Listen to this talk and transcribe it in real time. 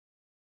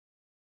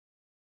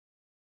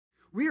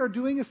We are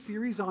doing a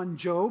series on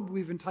Job.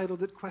 We've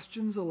entitled it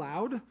Questions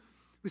Aloud.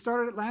 We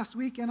started it last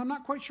week, and I'm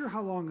not quite sure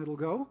how long it'll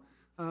go.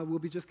 We'll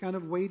be just kind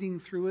of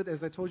wading through it.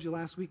 As I told you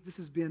last week, this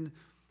has been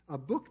a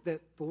book that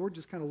the Lord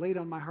just kind of laid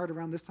on my heart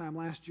around this time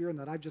last year, and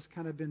that I've just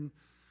kind of been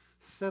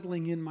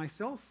settling in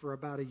myself for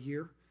about a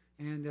year,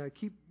 and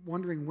keep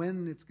wondering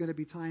when it's going to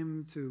be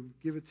time to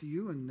give it to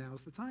you, and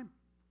now's the time.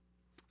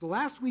 So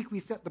last week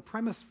we set the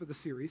premise for the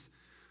series,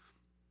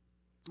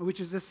 which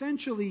is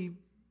essentially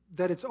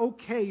that it's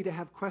okay to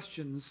have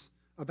questions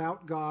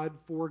about God,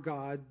 for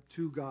God,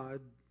 to God,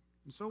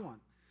 and so on.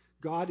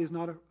 God is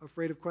not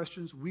afraid of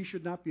questions. We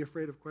should not be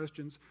afraid of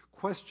questions.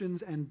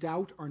 Questions and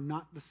doubt are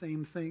not the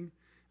same thing.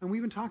 And we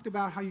even talked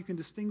about how you can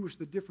distinguish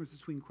the difference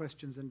between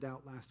questions and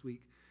doubt last week.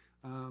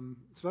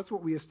 So that's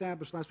what we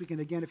established last week. And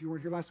again, if you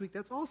weren't here last week,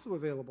 that's also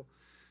available.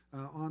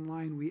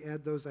 Online, we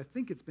add those. I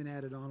think it's been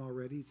added on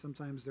already.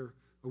 Sometimes they're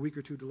a week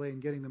or two delay in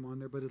getting them on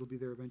there, but it'll be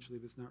there eventually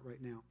if it's not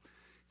right now.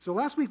 So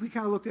last week we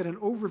kind of looked at an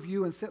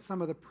overview and set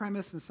some of the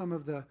premise and some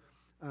of the,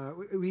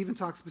 we even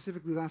talked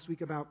specifically last week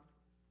about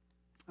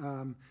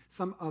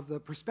some of the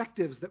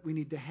perspectives that we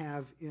need to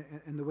have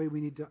and the way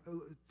we need to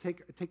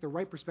take the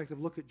right perspective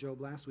look at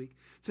Job last week.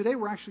 Today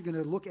we're actually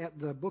going to look at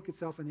the book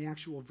itself and the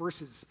actual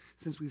verses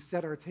since we've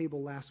set our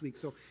table last week.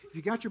 So if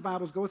you got your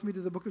Bibles, go with me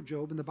to the book of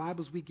Job. In the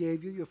Bibles we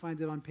gave you, you'll find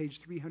it on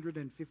page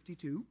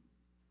 352.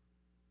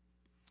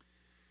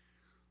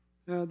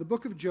 The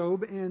book of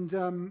Job,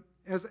 and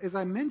as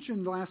I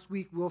mentioned last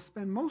week, we'll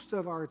spend most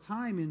of our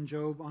time in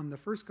Job on the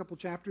first couple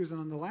chapters and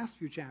on the last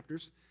few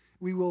chapters.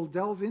 We will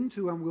delve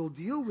into and we'll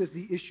deal with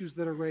the issues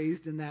that are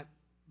raised in that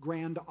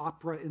grand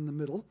opera in the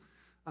middle,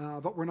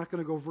 but we're not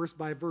going to go verse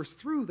by verse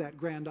through that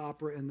grand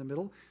opera in the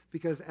middle,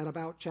 because at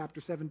about chapter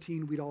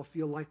 17 we'd all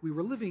feel like we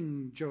were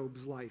living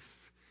Job's life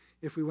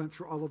if we went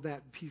through all of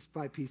that piece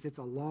by piece. It's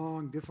a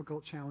long,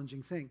 difficult,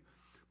 challenging thing.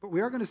 But we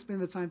are going to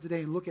spend the time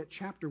today and look at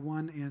chapter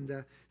 1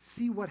 and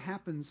see what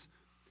happens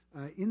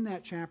in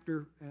that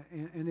chapter.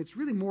 And it's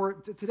really more,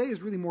 today is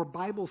really more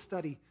Bible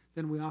study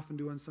than we often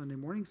do on Sunday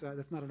mornings.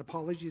 That's not an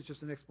apology, it's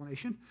just an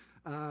explanation.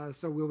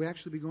 So we'll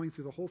actually be going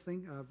through the whole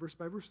thing verse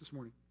by verse this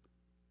morning.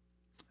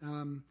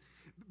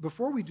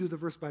 Before we do the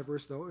verse by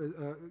verse,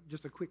 though,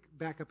 just a quick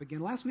backup again.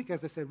 Last week, as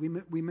I said,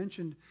 we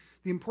mentioned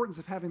the importance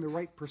of having the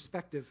right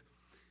perspective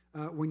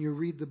when you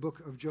read the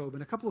book of Job.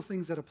 And a couple of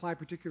things that apply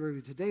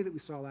particularly today that we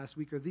saw last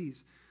week are these.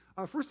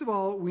 First of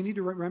all, we need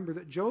to remember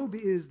that Job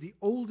is the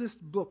oldest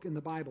book in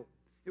the Bible.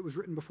 It was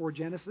written before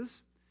Genesis.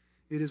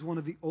 It is one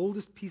of the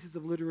oldest pieces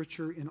of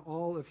literature in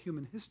all of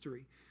human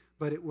history.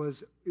 But it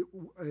was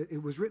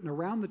written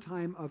around the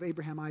time of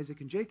Abraham,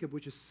 Isaac, and Jacob,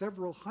 which is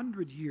several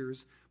hundred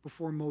years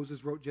before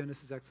Moses wrote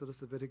Genesis, Exodus,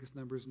 Leviticus,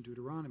 Numbers, and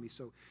Deuteronomy.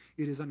 So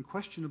it is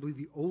unquestionably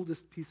the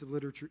oldest piece of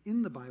literature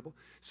in the Bible.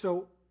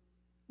 So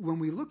when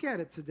we look at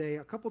it today,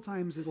 a couple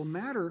times it'll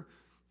matter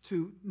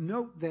to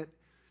note that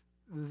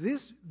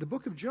the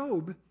book of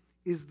Job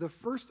is the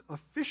first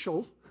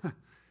official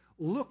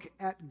look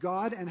at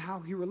God and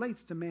how he relates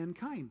to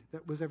mankind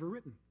that was ever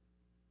written.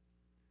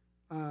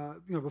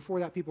 Before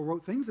that people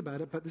wrote things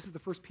about it, but this is the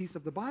first piece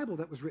of the Bible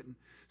that was written.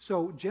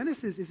 So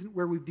Genesis isn't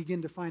where we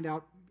begin to find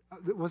out,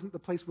 it wasn't the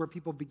place where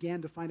people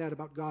began to find out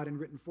about God in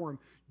written form.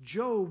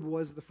 Job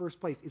was the first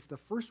place. It's the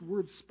first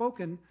word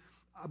spoken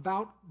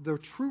about the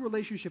true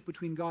relationship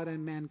between God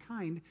and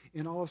mankind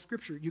in all of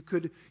Scripture. You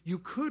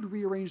could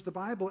rearrange the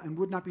Bible and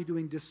would not be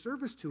doing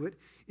disservice to it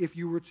if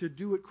you were to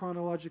do it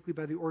chronologically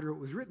by the order it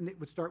was written. It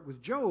would start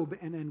with Job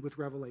and end with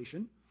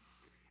Revelation.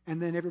 And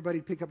then everybody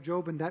would pick up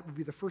Job, and that would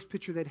be the first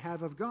picture they'd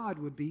have of God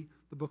would be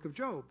the book of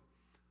Job.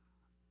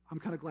 I'm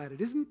kind of glad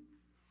it isn't,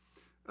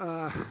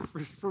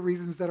 for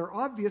reasons that are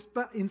obvious,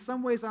 but in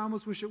some ways I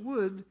almost wish it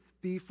would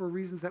be for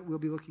reasons that we'll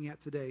be looking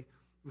at today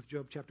with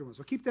Job chapter 1.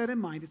 So keep that in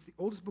mind. It's the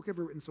oldest book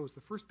ever written, so it's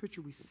the first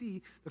picture we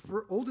see,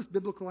 the oldest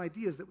biblical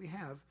ideas that we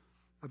have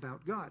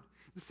about God.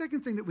 The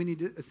second thing that we need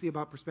to see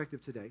about perspective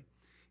today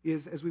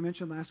is, as we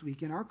mentioned last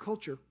week, in our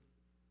culture,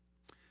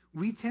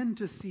 we tend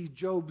to see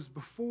Job's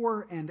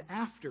before and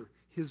after,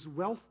 his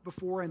wealth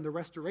before and the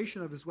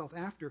restoration of his wealth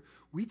after.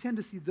 We tend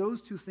to see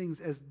those two things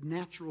as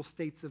natural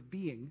states of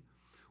being,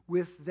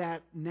 with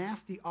that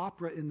nasty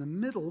opera in the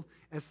middle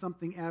as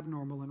something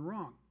abnormal and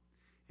wrong.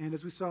 And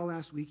as we saw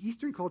last week,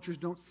 Eastern cultures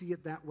don't see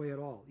it that way at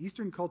all.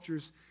 Eastern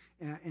cultures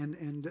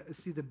and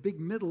see the big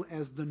middle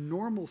as the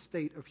normal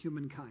state of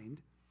humankind,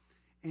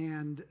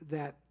 and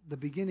that the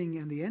beginning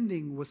and the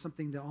ending was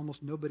something that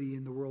almost nobody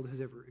in the world has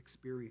ever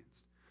experienced.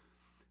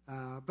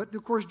 But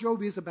of course,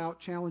 Job is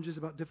about challenges,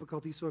 about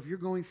difficulty. So if you're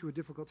going through a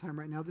difficult time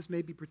right now, this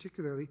may be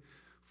particularly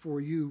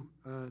for you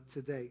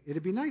today.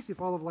 It'd be nice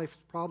if all of life's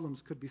problems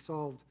could be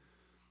solved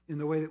in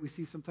the way that we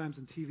see sometimes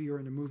in TV or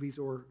in the movies,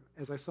 or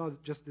as I saw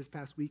just this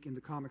past week in the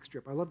comic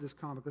strip. I love this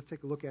comic. Let's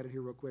take a look at it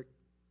here real quick.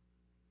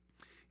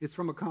 It's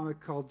from a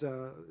comic called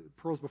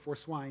Pearls Before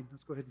Swine.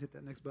 Let's go ahead and hit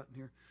that next button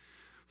here.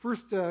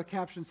 First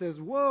caption says,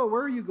 "Whoa,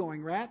 where are you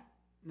going, rat?"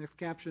 Next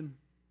caption,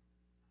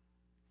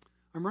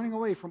 "I'm running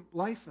away from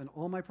life and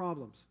all my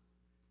problems."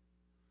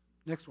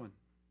 Next one,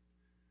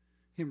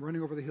 him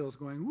running over the hills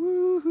going,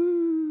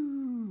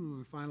 "Woohoo!"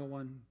 And final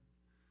one,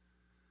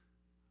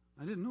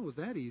 I didn't know it was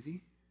that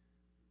easy.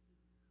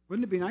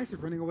 Wouldn't it be nice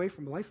if running away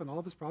from life and all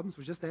of its problems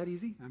was just that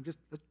easy?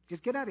 Let's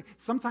just get out of it.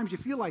 Sometimes you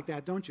feel like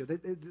that, don't you?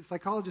 The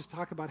psychologists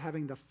talk about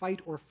having the fight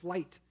or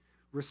flight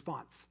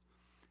response.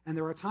 And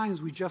there are times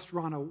we just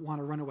want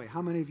to run away.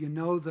 How many of you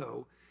know,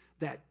 though,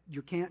 that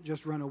you can't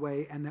just run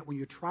away, and that when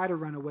you try to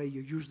run away,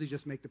 you usually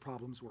just make the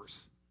problems worse,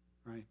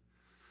 right?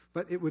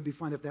 But it would be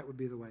fun if that would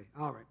be the way.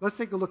 All right, let's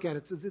take a look at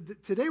it. So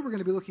today we're going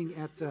to be looking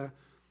at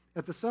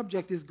the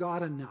subject, is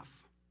God enough?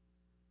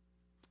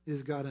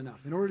 Is God enough?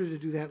 In order to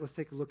do that, let's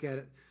take a look at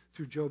it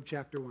through Job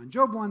chapter 1.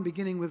 Job 1,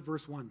 beginning with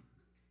verse 1.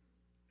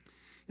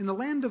 In the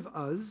land of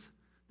Uz,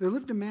 there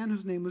lived a man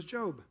whose name was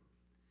Job.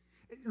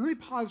 Let me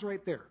pause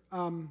right there.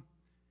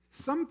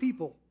 Some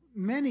people,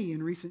 many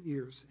in recent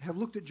years, have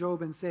looked at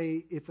Job and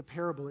say it's a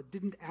parable. It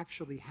didn't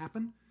actually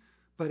happen,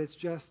 but it's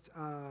just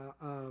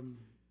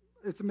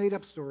it's a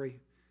made-up story,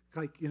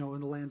 like, in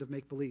the land of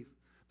make-believe.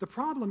 The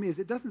problem is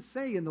it doesn't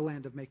say in the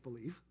land of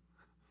make-believe.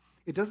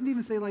 It doesn't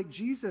even say like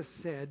Jesus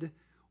said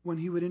when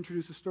he would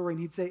introduce a story,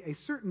 and he'd say, a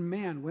certain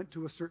man went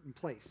to a certain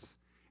place.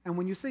 And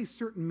when you say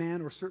certain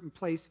man or certain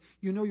place,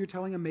 you're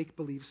telling a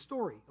make-believe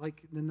story, like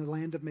in the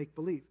land of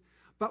make-believe.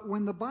 But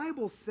when the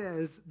Bible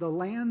says the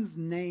land's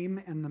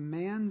name and the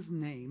man's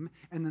name,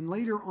 and then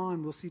later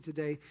on, we'll see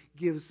today,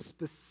 gives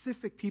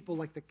specific people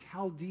like the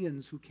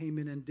Chaldeans who came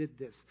in and did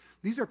this.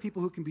 These are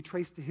people who can be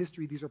traced to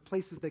history. These are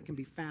places that can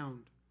be found.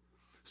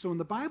 So when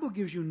the Bible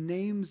gives you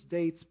names,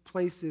 dates,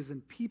 places,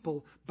 and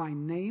people by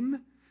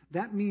name,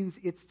 that means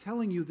it's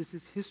telling you this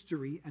is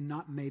history and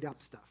not made up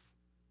stuff.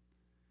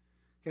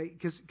 Okay?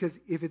 Because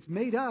if it's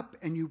made up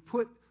and you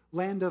put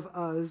land of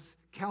Uz,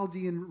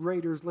 Chaldean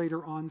raiders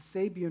later on,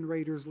 Sabian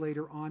raiders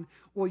later on,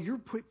 well, you're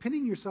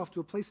pinning yourself to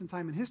a place in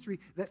time in history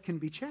that can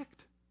be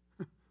checked.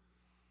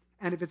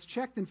 And if it's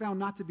checked and found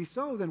not to be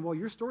so, then, well,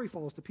 your story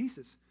falls to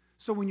pieces.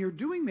 So when you're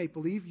doing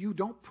make-believe, you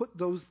don't put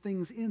those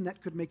things in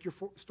that could make your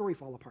story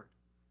fall apart.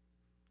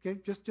 Okay?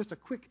 Just a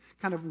quick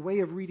kind of way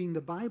of reading the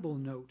Bible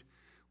note.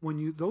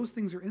 When those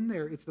things are in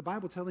there, it's the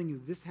Bible telling you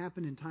this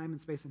happened in time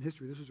and space and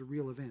history. This was a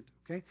real event.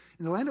 Okay?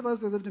 In the land of Uz,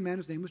 there lived a man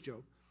whose name was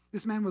Job.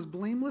 This man was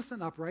blameless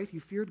and upright. He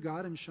feared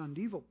God and shunned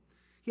evil.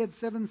 He had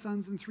 7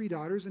 sons and 3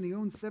 daughters, and he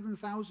owned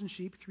 7,000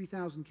 sheep,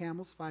 3,000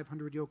 camels,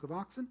 500 yoke of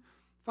oxen,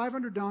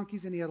 500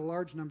 donkeys, and he had a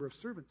large number of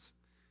servants.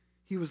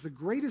 He was the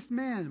greatest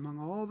man among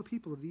all the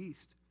people of the East.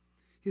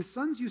 His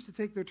sons used to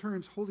take their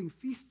turns holding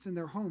feasts in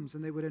their homes,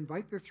 and they would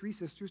invite their 3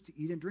 sisters to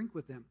eat and drink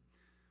with them.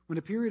 When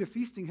a period of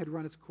feasting had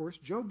run its course,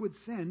 Job would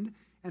send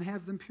and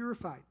have them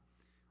purified.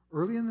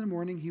 Early in the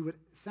morning, he would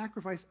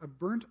sacrifice a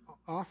burnt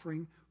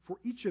offering for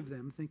each of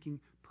them, thinking,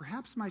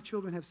 perhaps my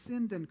children have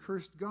sinned and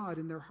cursed God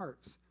in their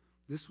hearts.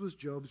 This was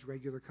Job's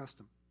regular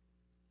custom.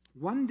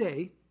 One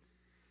day,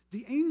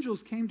 the angels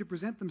came to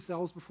present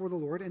themselves before the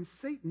Lord, and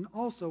Satan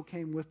also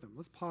came with them.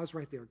 Let's pause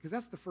right there, because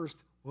that's the first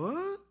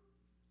what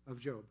of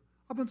Job.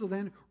 Up until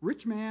then,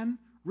 rich man,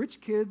 rich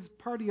kids,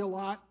 party a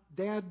lot,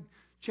 dad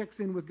checks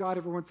in with God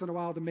every once in a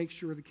while to make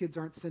sure the kids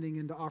aren't sinning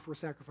and to offer a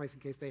sacrifice in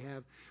case they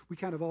have. We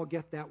kind of all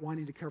get that,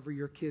 wanting to cover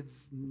your kids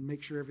and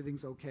make sure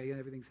everything's okay and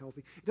everything's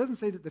healthy. It doesn't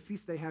say that the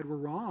feasts they had were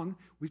wrong.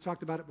 We've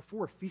talked about it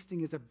before.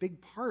 Feasting is a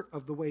big part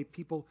of the way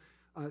people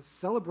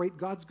celebrate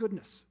God's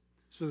goodness.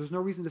 So there's no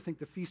reason to think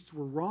the feasts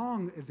were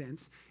wrong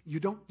events. You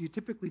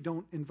typically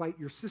don't invite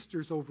your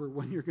sisters over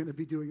when you're going to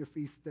be doing a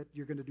feast that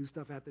you're going to do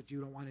stuff at that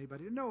you don't want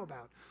anybody to know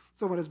about.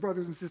 So when it's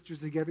brothers and sisters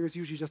together, it's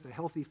usually just a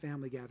healthy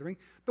family gathering.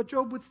 But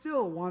Job would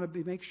still want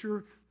to make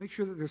sure that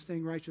they're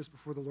staying righteous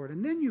before the Lord.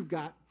 And then you've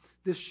got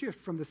this shift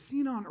from the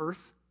scene on earth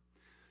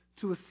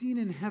to a scene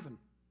in heaven.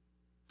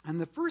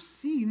 And the first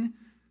scene,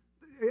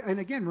 and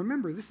again,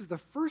 remember, this is the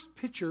first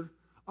picture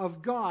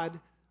of God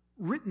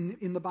written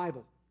in the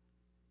Bible.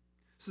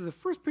 So the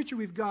first picture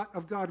we've got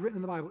of God written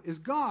in the Bible is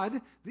God,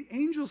 the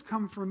angels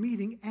come for a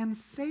meeting, and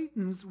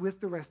Satan's with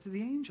the rest of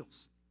the angels.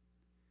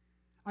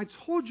 I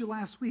told you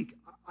last week,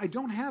 I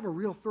don't have a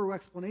real thorough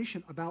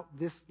explanation about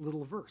this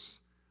little verse.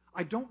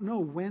 I don't know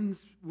when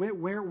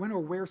or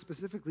where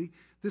specifically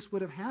this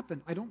would have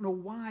happened. I don't know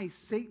why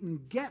Satan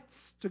gets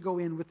to go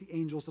in with the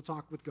angels to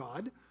talk with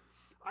God.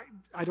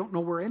 I don't know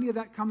where any of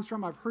that comes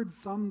from. I've heard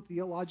some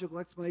theological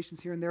explanations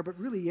here and there, but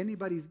really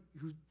anybody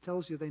who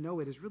tells you they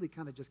know it is really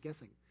kind of just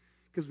guessing.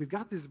 Because we've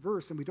got this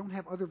verse, and we don't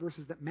have other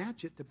verses that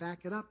match it to back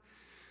it up.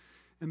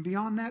 And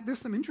beyond that, there's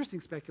some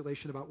interesting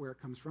speculation about where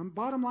it comes from.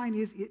 Bottom line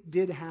is, it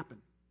did happen.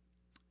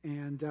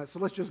 And so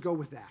let's just go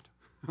with that.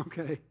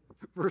 Okay?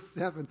 Verse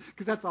 7,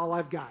 because that's all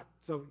I've got.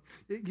 So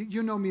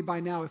you know me by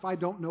now. If I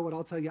don't know it,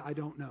 I'll tell you I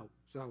don't know.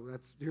 So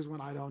here's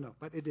one I don't know.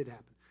 But it did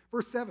happen.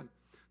 Verse 7,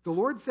 the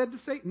Lord said to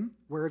Satan,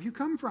 where have you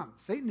come from?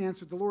 Satan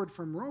answered the Lord,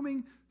 from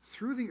roaming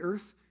through the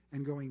earth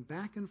and going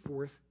back and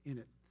forth in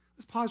it.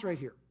 Let's pause right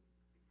here.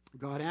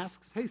 God asks,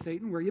 hey,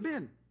 Satan, where you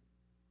been?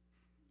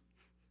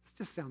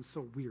 This just sounds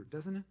so weird,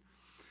 doesn't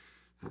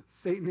it?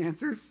 Satan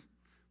answers,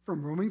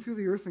 from roaming through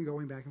the earth and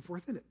going back and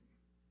forth in it.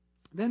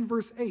 Then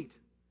verse 8,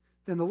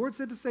 then the Lord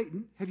said to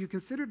Satan, have you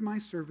considered my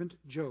servant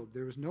Job?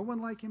 There is no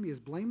one like him. He is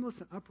blameless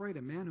and upright,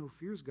 a man who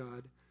fears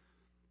God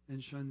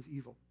and shuns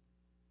evil.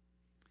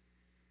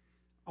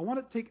 I want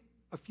to take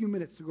a few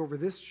minutes to go over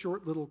this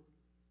short little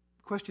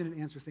question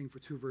and answer thing for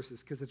 2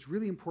 verses, because it's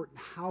really important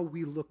how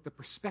we look, the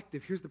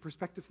perspective. Here's the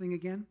perspective thing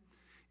again.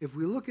 If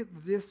we look at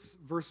this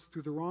verse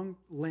through the wrong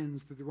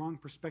lens, through the wrong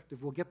perspective,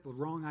 we'll get the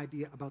wrong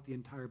idea about the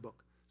entire book.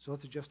 So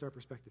let's adjust our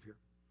perspective here.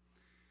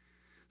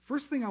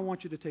 First thing I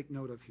want you to take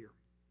note of here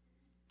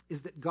is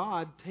that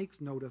God takes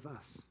note of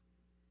us.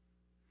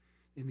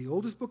 In the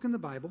oldest book in the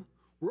Bible,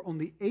 we're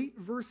only 8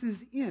 verses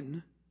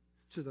in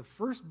to the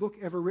first book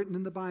ever written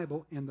in the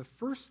Bible, and the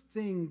first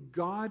thing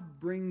God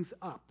brings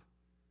up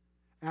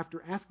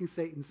after asking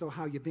Satan, so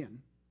how you been?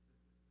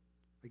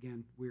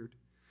 Again, weird.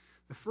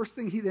 The first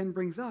thing he then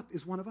brings up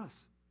is one of us.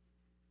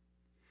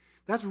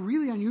 That's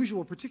really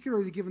unusual,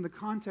 particularly given the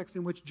context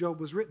in which Job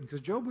was written, because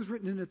Job was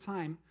written in a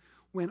time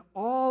when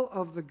all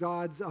of the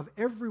gods of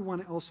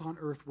everyone else on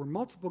earth were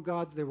multiple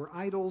gods. They were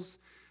idols.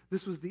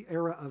 This was the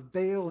era of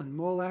Baal and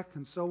Molech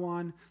and so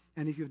on.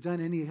 And if you've done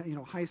any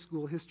high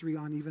school history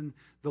on even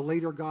the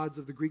later gods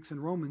of the Greeks and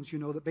Romans, you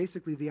know that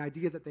basically the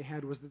idea that they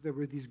had was that there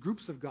were these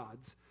groups of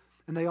gods,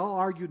 and they all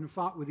argued and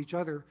fought with each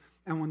other.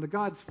 And when the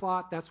gods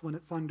fought, that's when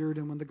it thundered.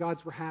 And when the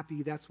gods were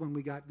happy, that's when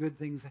we got good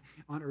things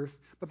on earth.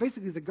 But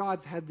basically the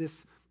gods had this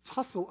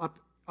tussle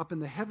up in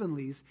the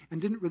heavenlies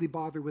and didn't really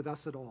bother with us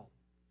at all.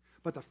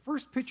 But the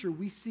first picture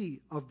we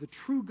see of the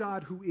true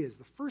God who is,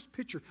 the first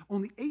picture,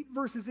 only 8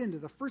 verses into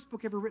the first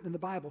book ever written in the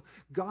Bible,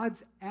 God's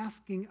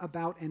asking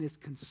about and is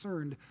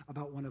concerned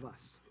about one of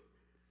us.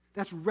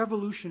 That's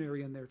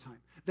revolutionary in their time.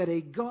 That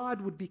a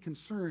God would be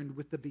concerned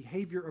with the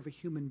behavior of a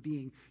human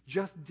being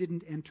just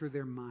didn't enter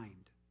their mind.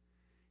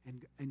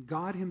 And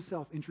God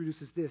himself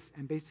introduces this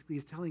and basically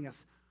is telling us,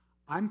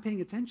 I'm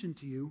paying attention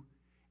to you,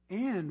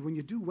 and when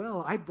you do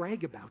well, I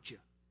brag about you.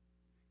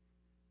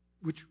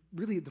 Which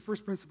really, the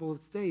first principle of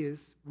today is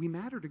we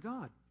matter to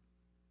God.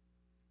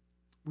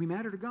 We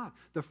matter to God.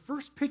 The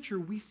first picture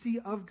we see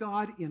of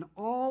God in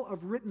all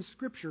of written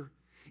Scripture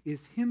is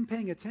him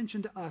paying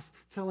attention to us,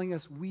 telling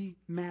us we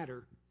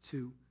matter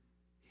to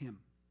him.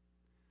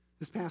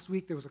 This past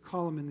week, there was a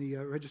column in the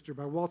Register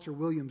by Walter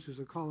Williams, who's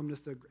a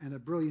columnist and a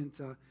brilliant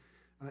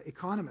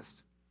economist.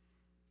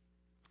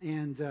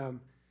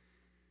 And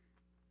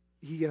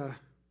he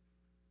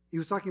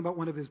was talking about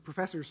one of his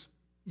professors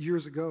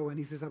years ago, and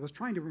he says, I was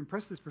trying to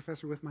impress this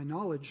professor with my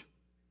knowledge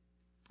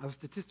of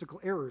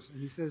statistical errors.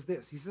 And he says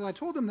this. He says, I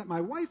told him that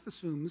my wife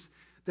assumes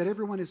that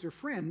everyone is her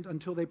friend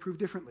until they prove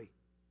differently.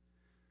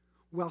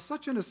 While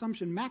such an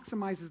assumption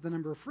maximizes the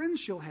number of friends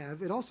she'll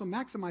have, it also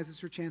maximizes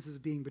her chances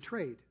of being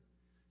betrayed.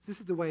 This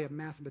is the way a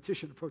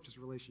mathematician approaches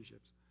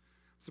relationships.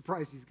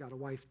 Surprised he's got a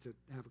wife to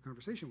have a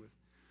conversation with.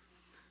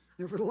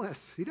 Nevertheless,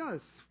 he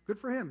does. Good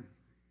for him.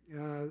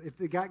 If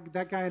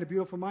that guy had a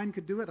beautiful mind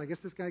could do it, I guess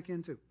this guy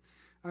can too.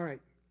 All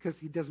right, because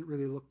he doesn't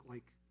really look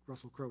like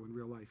Russell Crowe in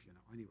real life,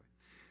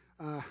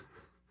 Anyway,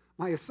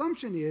 my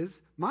assumption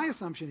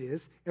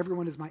is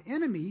everyone is my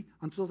enemy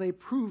until they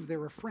prove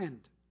they're a friend.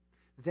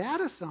 That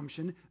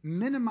assumption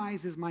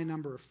minimizes my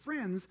number of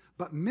friends,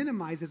 but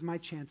minimizes my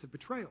chance of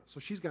betrayal.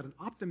 So she's got an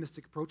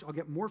optimistic approach. I'll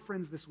get more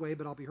friends this way,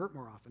 but I'll be hurt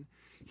more often.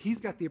 He's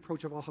got the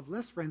approach of I'll have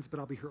less friends, but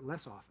I'll be hurt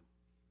less often.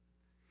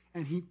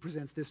 And he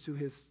presents this to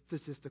his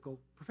statistical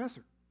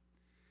professor.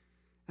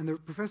 And the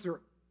professor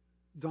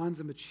dons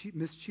a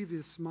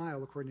mischievous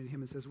smile, according to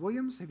him, and says,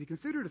 Williams, have you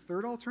considered a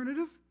third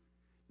alternative?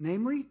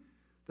 Namely,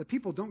 that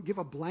people don't give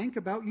a blank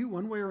about you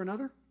one way or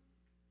another?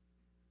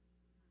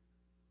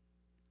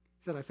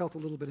 He said, I felt a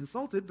little bit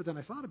insulted, but then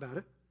I thought about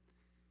it.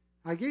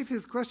 I gave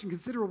his question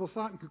considerable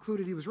thought and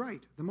concluded he was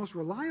right. The most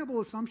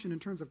reliable assumption in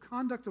terms of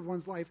conduct of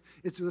one's life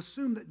is to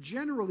assume that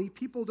generally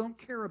people don't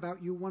care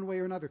about you one way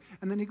or another.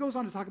 And then he goes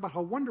on to talk about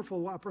how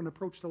wonderful an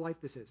approach to life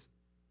this is.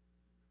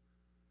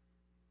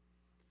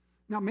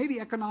 Now, maybe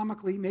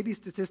economically, maybe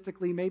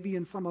statistically, maybe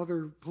in some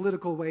other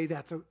political way,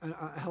 that's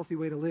a healthy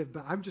way to live.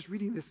 But I'm just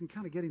reading this and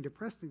kind of getting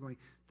depressed and going,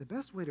 the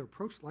best way to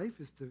approach life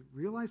is to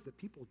realize that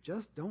people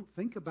just don't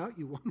think about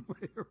you one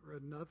way or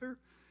another.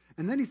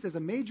 And then he says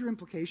a major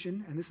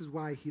implication, and this is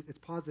why it's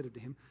positive to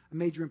him, a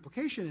major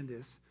implication in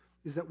this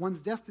is that one's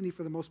destiny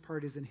for the most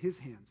part is in his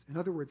hands. In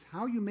other words,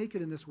 how you make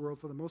it in this world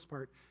for the most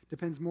part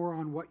depends more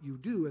on what you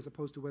do as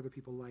opposed to whether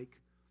people like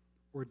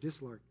or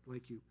dislike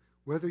you.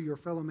 Whether your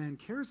fellow man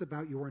cares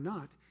about you or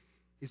not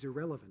is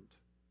irrelevant.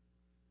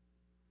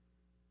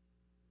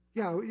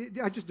 Yeah,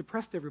 I just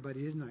depressed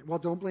everybody, didn't I? Well,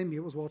 don't blame me.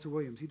 It was Walter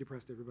Williams. He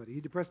depressed everybody.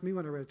 He depressed me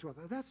when I read it too. I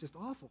thought, that's just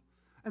awful.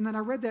 And then I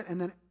read that, and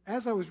then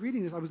as I was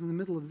reading this, I was in the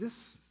middle of this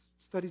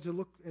study to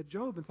look at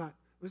Job and thought,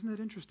 wasn't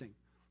that interesting?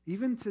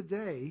 Even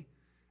today,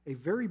 a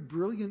very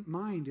brilliant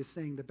mind is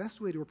saying the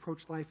best way to approach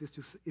life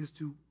is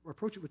to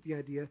approach it with the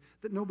idea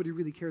that nobody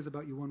really cares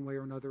about you one way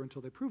or another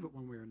until they prove it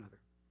one way or another.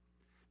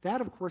 That,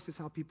 of course, is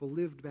how people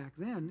lived back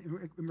then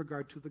in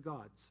regard to the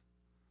gods.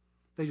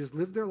 They just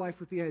lived their life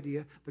with the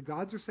idea the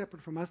gods are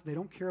separate from us. They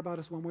don't care about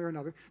us one way or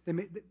another.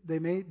 They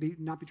may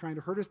not be trying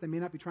to hurt us. They may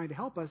not be trying to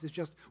help us. It's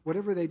just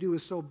whatever they do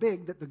is so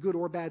big that the good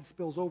or bad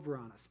spills over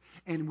on us.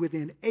 And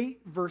within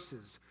 8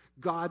 verses,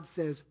 God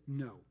says,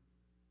 no.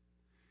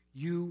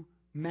 You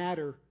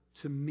matter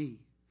to me.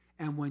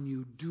 And when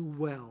you do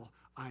well,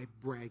 I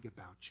brag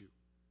about you.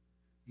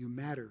 You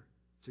matter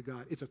to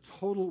God. It's a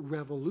total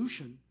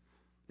revolution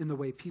in the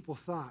way people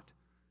thought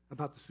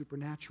about the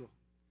supernatural.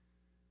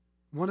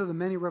 One of the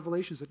many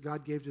revelations that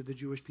God gave to the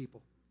Jewish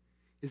people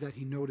is that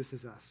he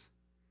notices us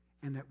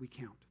and that we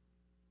count.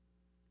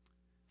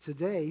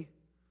 Today,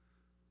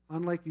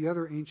 unlike the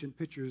other ancient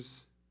pictures,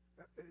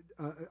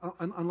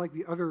 unlike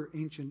the other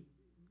ancient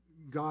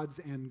gods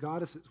and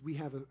goddesses, we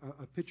have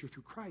a picture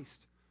through Christ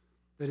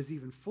that is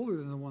even fuller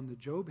than the one that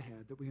Job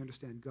had, that we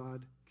understand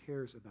God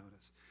cares about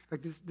us. In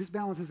fact, this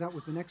balances out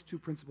with the next two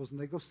principles, and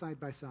they go side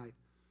by side.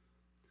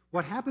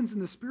 What happens in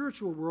the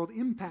spiritual world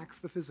impacts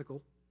the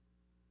physical,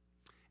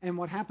 and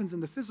what happens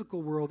in the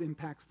physical world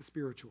impacts the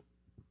spiritual.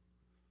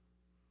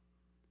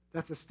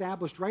 That's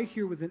established right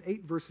here within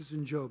 8 verses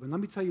in Job. And let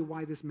me tell you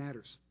why this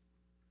matters.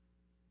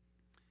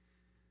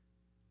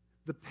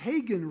 The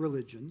pagan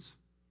religions,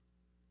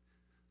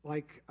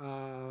 like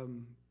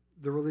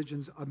the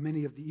religions of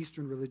many of the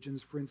Eastern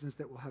religions, for instance,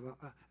 that will have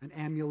an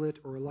amulet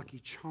or a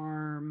lucky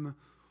charm,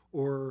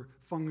 or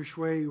feng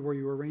shui, where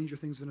you arrange your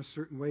things in a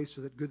certain way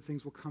so that good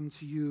things will come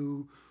to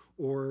you,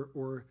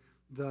 or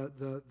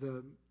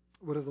the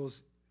what are those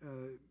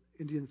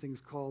Indian things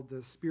called?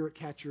 The spirit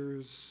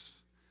catchers,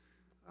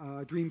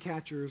 dream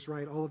catchers,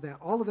 right?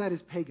 All of that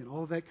is pagan.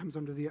 All of that comes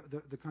under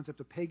the concept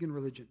of pagan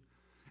religion.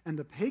 And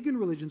the pagan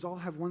religions all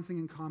have one thing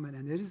in common,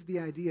 and it is the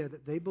idea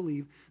that they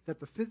believe that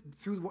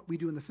through what we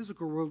do in the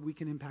physical world, we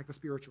can impact the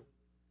spiritual.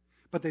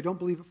 But they don't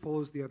believe it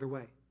follows the other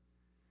way.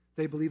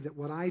 They believe that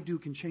what I do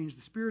can change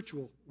the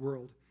spiritual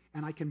world,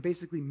 and I can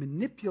basically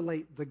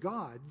manipulate the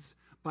gods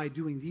by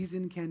doing these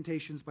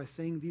incantations, by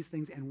saying these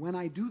things, and when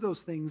I do those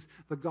things,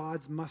 the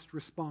gods must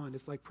respond.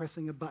 It's like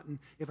pressing a button.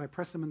 If I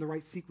press them in the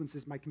right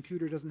sequences, my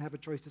computer doesn't have a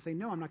choice to say,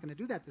 no, I'm not going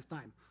to do that this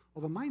time.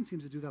 Although mine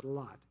seems to do that a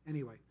lot.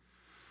 Anyway.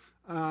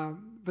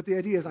 But the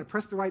idea is I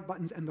press the right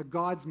buttons and the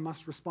gods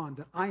must respond,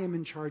 that I am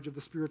in charge of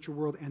the spiritual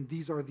world and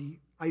these are the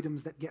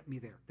items that get me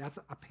there. That's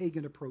a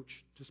pagan approach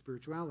to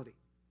spirituality.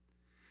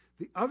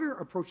 The other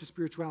approach to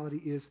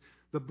spirituality is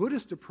the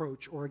Buddhist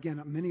approach, or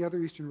again, many other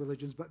Eastern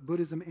religions, but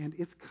Buddhism and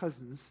its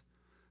cousins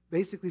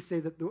basically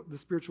say that the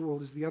spiritual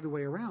world is the other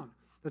way around.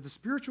 That the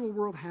spiritual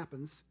world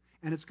happens,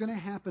 and it's going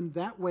to happen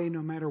that way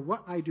no matter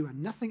what I do,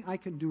 and nothing I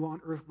can do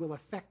on earth will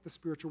affect the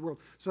spiritual world.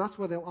 So that's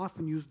why they'll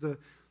often use the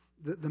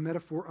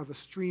metaphor of a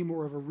stream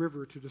or of a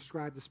river to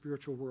describe the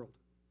spiritual world.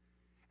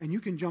 And you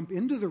can jump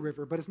into the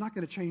river, but it's not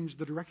going to change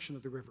the direction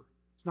of the river.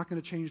 It's not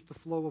going to change the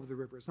flow of the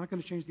river. It's not going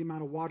to change the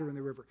amount of water in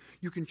the river.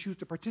 You can choose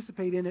to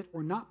participate in it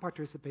or not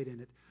participate in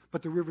it,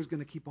 but the river's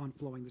going to keep on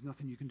flowing. There's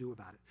nothing you can do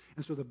about it.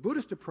 And so the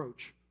Buddhist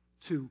approach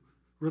to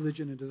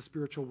religion and to the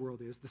spiritual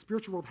world is the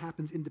spiritual world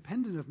happens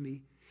independent of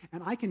me,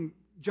 and I can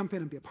jump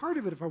in and be a part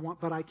of it if I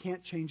want, but I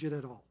can't change it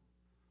at all.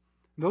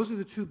 And those are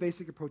the two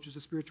basic approaches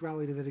to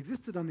spirituality that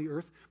existed on the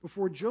earth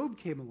before Job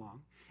came along.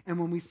 And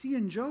when we see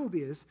in Job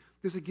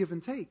there's a give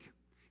and take.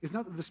 It's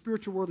not that the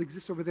spiritual world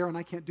exists over there and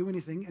I can't do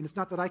anything, and it's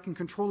not that I can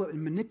control it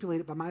and manipulate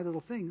it by my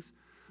little things,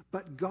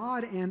 but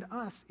God and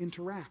us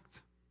interact.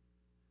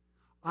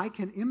 I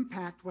can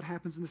impact what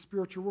happens in the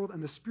spiritual world,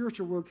 and the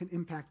spiritual world can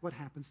impact what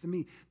happens to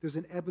me. There's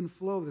an ebb and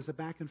flow. There's a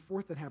back and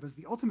forth that happens.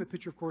 The ultimate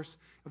picture, of course,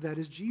 of that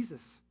is Jesus,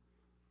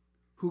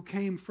 who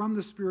came from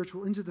the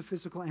spiritual into the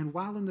physical, and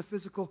while in the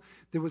physical,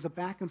 there was a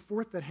back and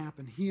forth that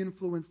happened. He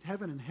influenced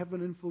heaven, and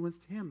heaven influenced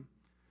him.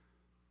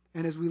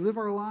 And as we live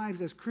our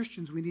lives as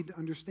Christians, we need to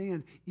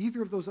understand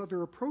either of those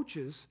other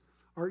approaches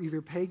are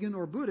either pagan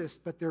or Buddhist,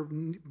 but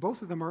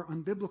both of them are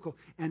unbiblical.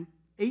 And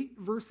 8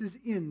 verses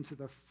into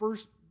the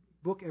first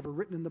book ever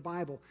written in the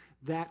Bible,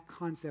 that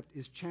concept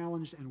is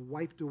challenged and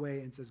wiped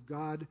away, and says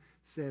God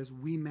says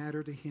we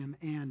matter to him,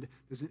 and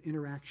there's an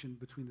interaction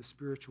between the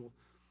spiritual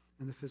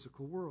and the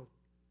physical world.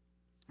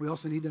 We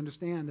also need to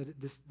understand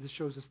that this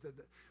shows us that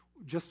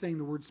just saying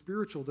the word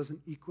spiritual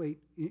doesn't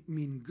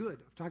mean good.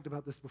 I've talked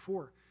about this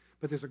before.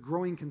 But there's a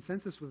growing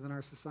consensus within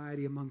our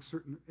society among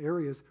certain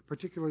areas,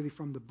 particularly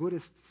from the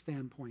Buddhist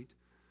standpoint,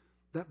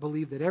 that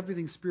believe that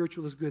everything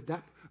spiritual is good.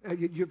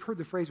 You've heard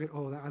the phrase, right?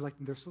 Oh, I like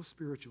them. They're so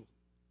spiritual.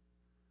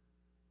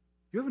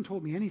 You haven't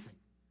told me anything.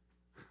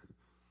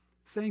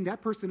 Saying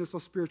that person is so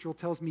spiritual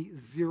tells me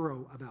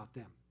zero about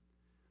them.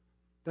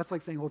 That's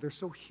like saying, oh, they're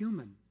so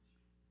human.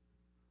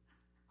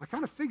 I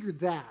kind of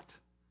figured that.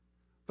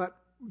 But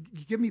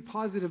you give me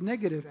positive,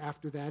 negative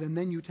after that, and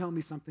then you tell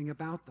me something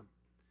about them.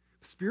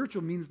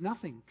 Spiritual means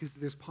nothing because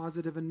there's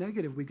positive and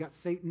negative. We've got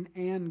Satan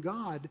and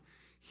God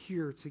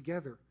here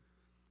together.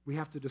 We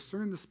have to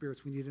discern the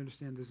spirits. We need to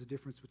understand there's a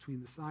difference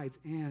between the sides,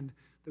 and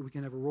that we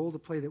can have a role to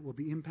play that will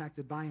be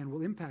impacted by and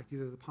will impact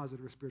either the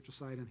positive or spiritual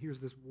side. And here's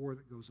this war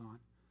that goes on.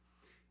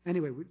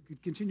 Anyway,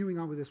 continuing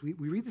on with this, we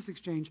read this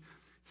exchange,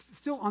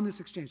 still on this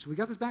exchange. So we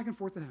got this back and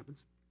forth that happens.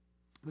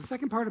 The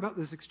second part about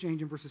this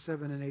exchange in verses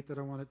 7 and 8 that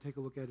I want to take a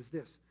look at is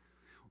this.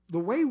 The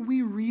way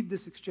we read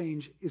this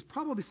exchange is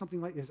probably something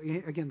like this.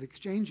 Again, the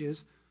exchange is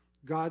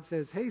God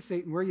says, hey,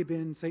 Satan, where you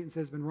been? Satan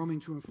says, been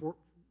roaming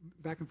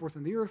back and forth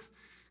on the earth.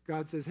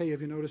 God says, hey,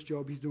 have you noticed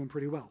Job? He's doing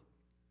pretty well.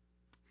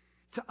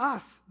 To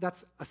us, that's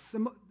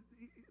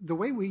the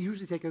way we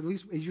usually take it, at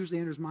least it usually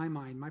enters my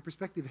mind, my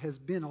perspective has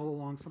been all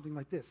along something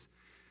like this.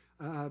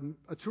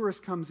 A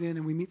tourist comes in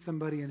and we meet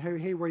somebody and,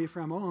 hey, where are you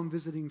from? Oh, I'm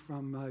visiting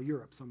from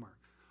Europe somewhere.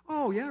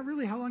 Oh, yeah,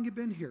 really? How long you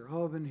been here?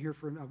 Oh, I've been here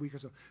for a week or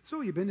so.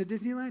 So you been to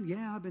Disneyland?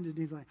 Yeah, I've been to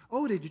Disneyland.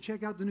 Oh, did you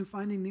check out the new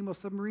Finding Nemo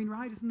submarine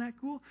ride? Isn't that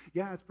cool?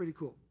 Yeah, it's pretty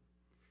cool.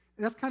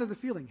 And that's kind of the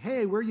feeling.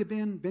 Hey, where you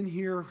been? Been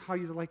here? How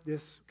you like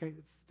this? Okay,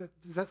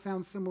 does that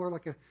sound similar,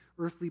 like a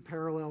earthly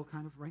parallel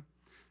kind of, right?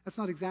 That's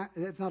not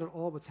at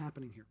all what's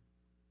happening here.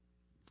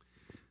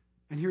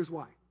 And here's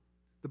why.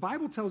 The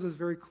Bible tells us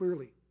very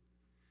clearly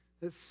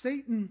that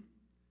Satan,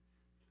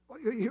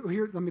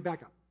 here, let me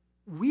back up.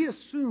 We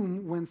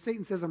assume when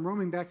Satan says, I'm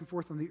roaming back and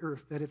forth on the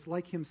earth, that it's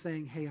like him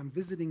saying, hey, I'm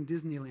visiting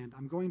Disneyland.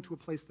 I'm going to a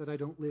place that I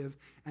don't live,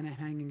 and I'm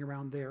hanging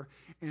around there,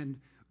 and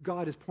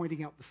God is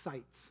pointing out the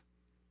sights.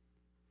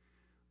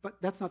 But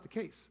that's not the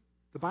case.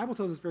 The Bible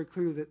tells us very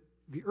clearly that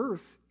the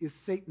earth is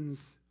Satan's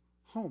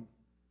home.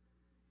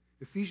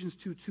 Ephesians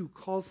 2:2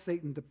 calls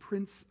Satan the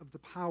prince of the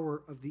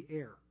power of the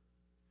air.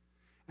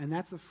 And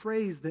that's a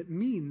phrase that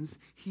means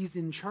he's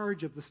in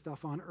charge of the stuff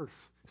on earth,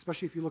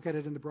 especially if you look at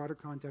it in the broader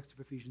context of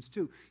Ephesians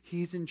 2.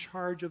 He's in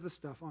charge of the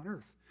stuff on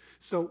earth.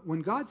 So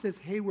when God says,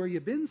 hey, where you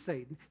been,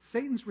 Satan?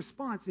 Satan's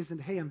response isn't,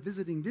 hey, I'm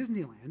visiting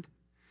Disneyland.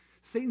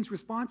 Satan's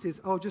response is,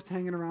 oh, just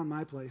hanging around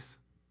my place.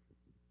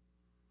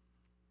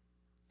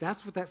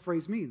 That's what that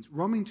phrase means.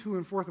 Roaming to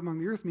and forth among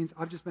the earth means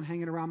I've just been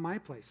hanging around my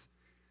place.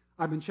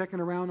 I've been checking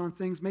around on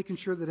things, making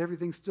sure that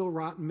everything's still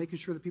rotten, making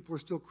sure that people are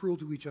still cruel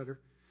to each other.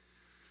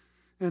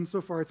 And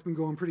so far, it's been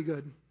going pretty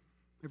good.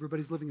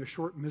 Everybody's living a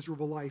short,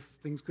 miserable life.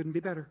 Things couldn't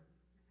be better.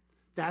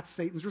 That's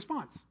Satan's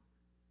response.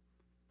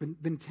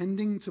 Been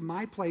tending to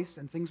my place,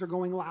 and things are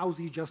going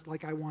lousy just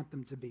like I want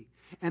them to be.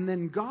 And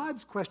then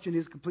God's question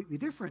is completely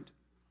different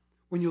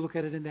when you look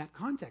at it in that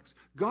context.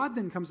 God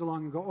then comes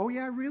along and goes, oh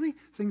yeah, really?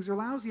 Things are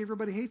lousy.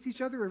 Everybody hates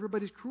each other.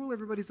 Everybody's cruel.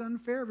 Everybody's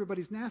unfair.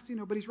 Everybody's nasty.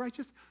 Nobody's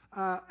righteous.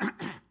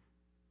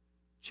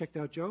 Checked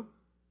out Job?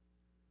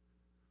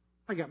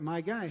 I got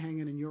my guy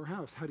hanging in your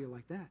house. How do you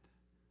like that?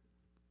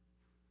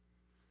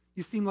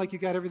 You seem like you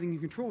got everything in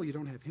control. You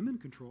don't have him in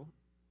control.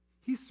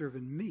 He's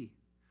serving me.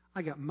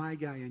 I got my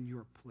guy in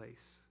your place.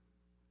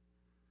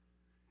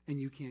 And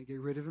you can't get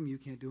rid of him. You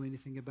can't do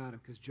anything about him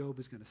because Job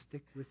is going to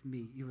stick with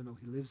me even though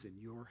he lives in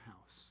your house.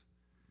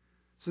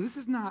 So this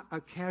is not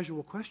a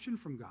casual question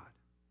from God.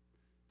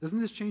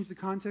 Doesn't this change the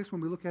context when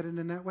we look at it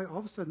in that way? All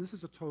of a sudden, this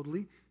is a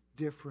totally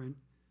different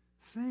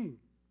thing.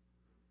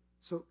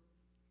 So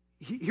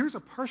here's a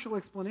partial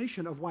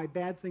explanation of why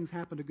bad things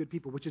happen to good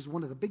people, which is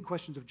one of the big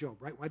questions of Job,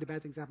 right? Why do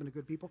bad things happen to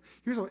good people?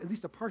 Here's at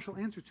least a partial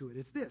answer to it.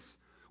 It's this.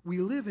 We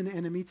live in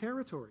enemy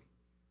territory.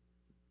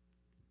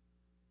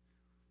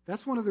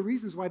 That's one of the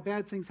reasons why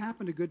bad things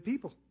happen to good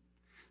people.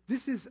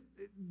 This is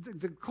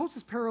the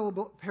closest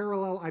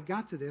parallel I've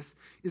got to this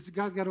is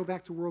God's got to go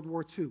back to World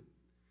War II.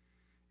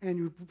 And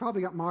you've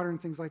probably got modern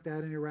things like that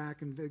in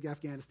Iraq and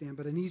Afghanistan,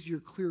 but an easier,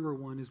 clearer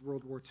one is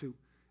World War II.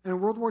 And in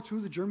World War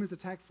II, the Germans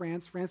attack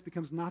France. France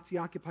becomes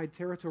Nazi-occupied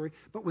territory.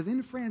 But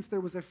within France,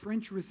 there was a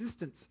French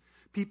resistance.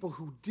 People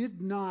who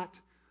did not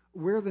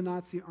wear the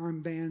Nazi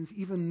armbands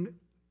even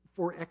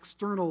for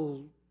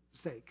external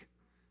sake,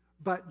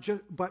 but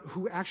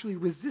who actually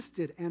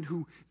resisted and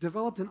who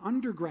developed an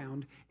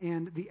underground.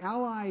 And the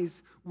Allies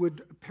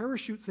would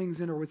parachute things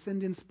in or would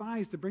send in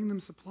spies to bring them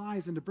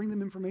supplies and to bring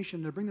them information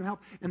and to bring them help.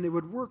 And they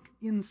would work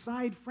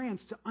inside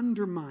France to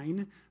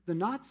undermine the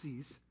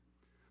Nazis.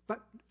 But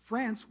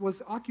France was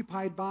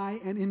occupied by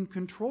and in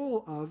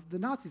control of the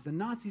Nazis. The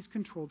Nazis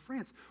controlled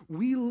France.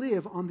 We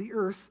live on the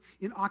earth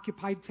in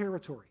occupied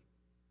territory.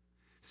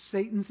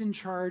 Satan's in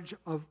charge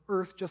of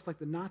earth just like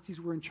the Nazis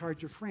were in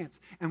charge of France.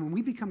 And when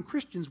we become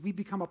Christians, we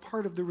become a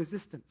part of the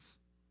resistance.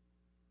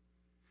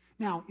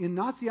 Now, in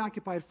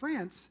Nazi-occupied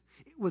France,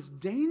 it was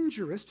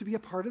dangerous to be a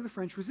part of the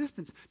French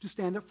resistance, to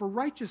stand up for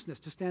righteousness,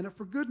 to stand up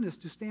for goodness,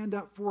 to stand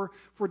up for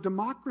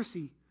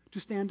democracy,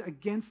 to stand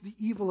against the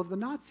evil of the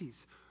Nazis.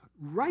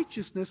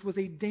 Righteousness was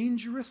a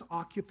dangerous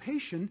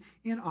occupation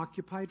in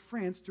occupied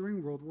France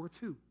during World War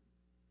II.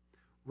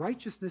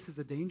 Righteousness is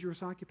a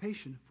dangerous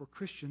occupation for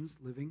Christians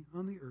living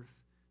on the earth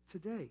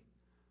today.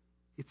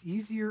 It's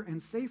easier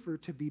and safer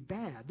to be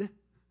bad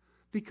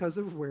because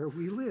of where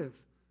we live.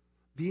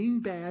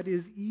 Being bad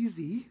is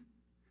easy.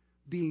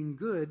 Being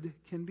good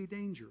can be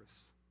dangerous.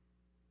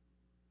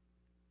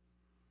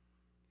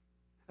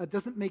 That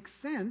doesn't make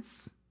sense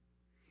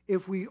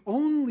if we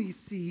only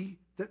see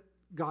that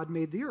God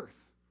made the earth.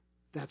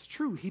 That's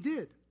true, He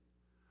did.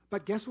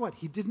 But guess what?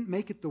 He didn't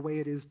make it the way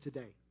it is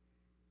today.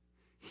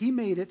 He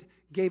made it,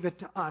 gave it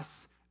to us,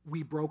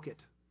 we broke it.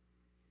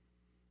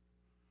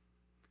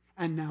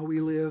 And now we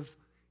live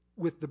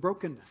with the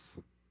brokenness.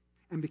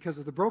 And because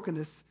of the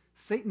brokenness,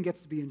 Satan gets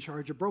to be in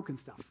charge of broken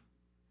stuff.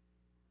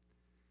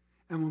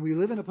 And when we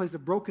live in a place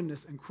of brokenness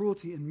and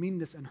cruelty and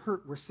meanness and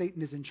hurt where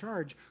Satan is in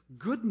charge,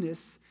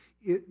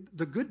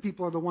 the good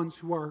people are the ones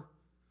who are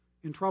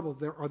in trouble.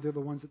 They're the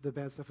ones that the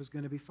bad stuff is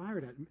going to be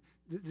fired at.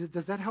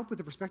 Does that help with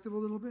the perspective a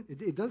little bit?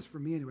 It does for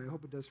me anyway. I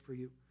hope it does for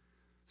you.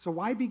 So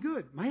why be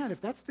good? Man,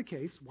 if that's the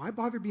case, why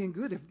bother being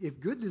good? If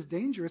good is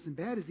dangerous and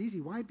bad is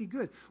easy, why be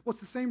good? Well,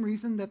 it's the same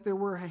reason that there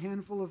were a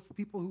handful of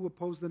people who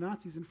opposed the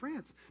Nazis in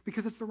France,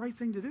 because it's the right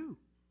thing to do.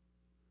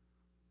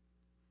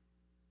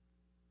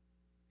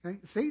 Okay?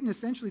 Satan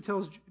essentially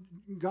tells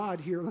God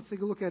here, let's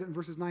take a look at it in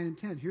verses 9 and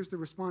 10. Here's the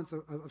response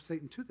of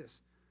Satan to this.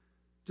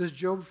 Does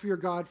Job fear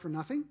God for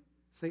nothing?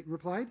 Satan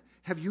replied.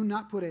 Have you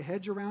not put a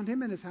hedge around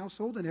him and his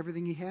household and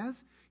everything he has?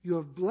 You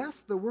have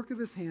blessed the work of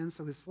his hands,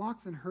 so his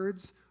flocks and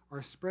herds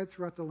are spread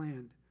throughout the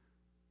land.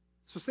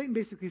 So Satan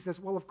basically says,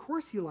 well, of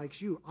course he likes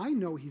you. I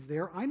know he's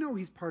there. I know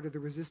he's part of the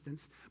resistance.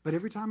 But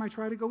every time I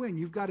try to go in,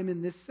 you've got him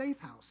in this safe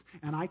house,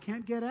 and I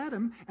can't get at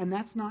him, and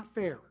that's not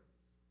fair.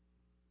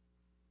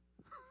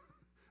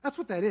 That's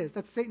what that is.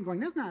 That's Satan going,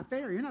 that's not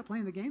fair. You're not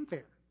playing the game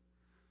fair.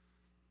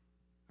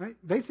 Right?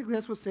 Basically,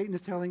 that's what Satan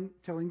is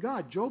telling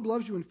God. Job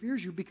loves you and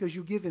fears you because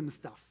you give him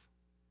stuff.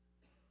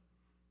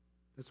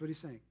 That's what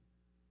he's saying.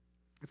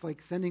 It's like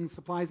sending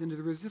supplies into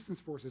the resistance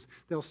forces.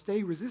 They'll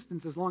stay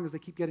resistance as long as they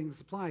keep getting the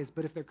supplies.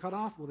 But if they're cut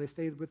off, will they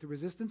stay with the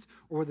resistance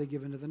or will they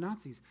give in to the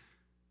Nazis?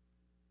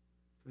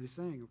 That's what he's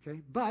saying,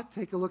 okay? But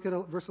take a look at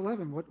verse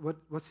 11.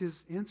 What's his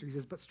answer? He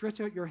says, but stretch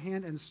out your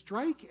hand and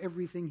strike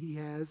everything he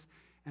has,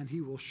 and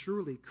he will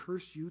surely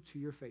curse you to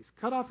your face.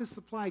 Cut off his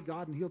supply,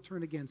 God, and he'll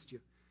turn against you.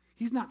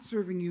 He's not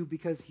serving you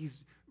because he's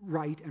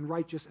right and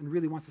righteous and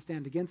really wants to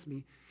stand against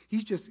me.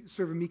 He's just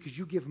serving me because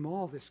you give him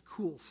all this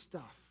cool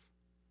stuff.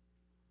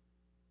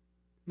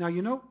 Now,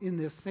 you know, in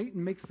this,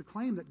 Satan makes the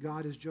claim that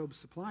God is Job's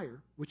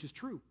supplier, which is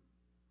true.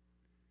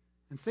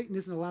 And Satan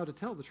isn't allowed to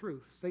tell the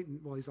truth. Satan,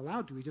 well, he's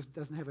allowed to. He just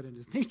doesn't have it in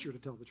his nature to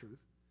tell the truth.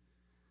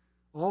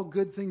 All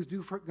good things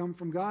do come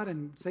from God,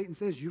 and Satan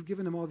says, you've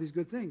given him all these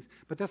good things.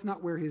 But that's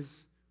not where his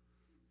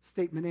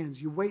statement ends.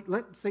 You wait,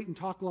 let Satan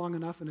talk long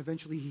enough, and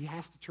eventually he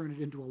has to turn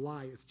it into a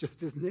lie. It's just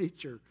his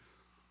nature.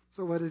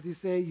 So what does he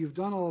say? You've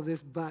done all of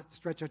this, but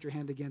stretch out your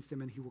hand against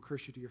him, and he will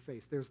curse you to your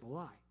face. There's the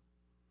lie.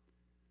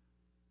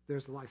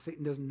 There's the lie.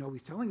 Satan doesn't know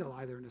he's telling a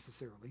lie there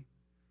necessarily.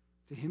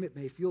 To him it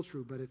may feel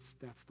true, but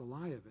that's the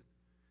lie of it.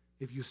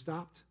 If you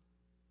stopped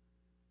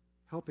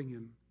helping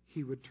him,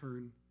 he would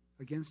turn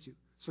against you.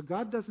 So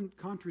God doesn't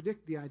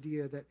contradict the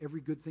idea that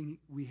every good thing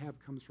we have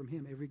comes from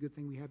him. Every good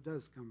thing we have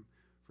does come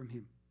from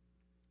him.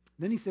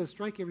 Then he says,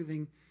 strike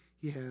everything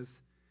he has,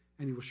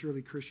 and he will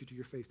surely curse you to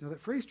your face. Now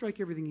that phrase, strike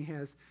everything he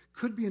has,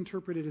 could be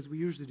interpreted as we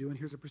usually do, and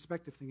here's a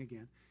perspective thing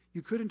again.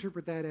 You could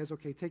interpret that as,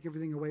 okay, take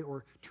everything away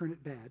or turn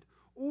it bad.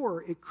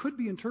 Or it could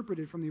be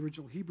interpreted from the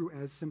original Hebrew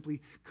as simply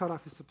cut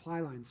off his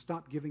supply line,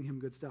 stop giving him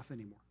good stuff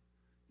anymore.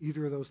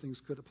 Either of those things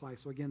could apply.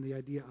 So again, the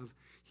idea of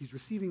he's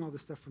receiving all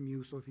this stuff from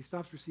you, so if he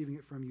stops receiving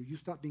it from you, you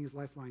stop being his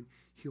lifeline,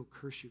 he'll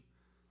curse you.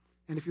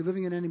 And if you're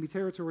living in enemy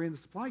territory and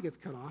the supply gets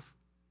cut off,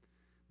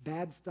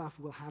 bad stuff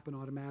will happen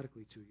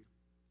automatically to you.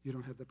 You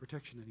don't have the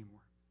protection anymore.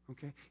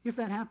 Okay? If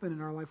that happened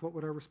in our life, what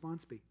would our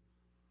response be?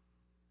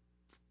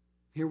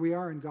 Here we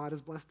are, and God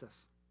has blessed us.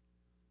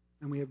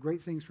 And we have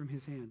great things from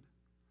his hand.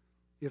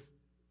 If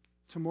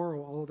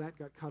tomorrow all of that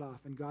got cut off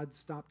and God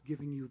stopped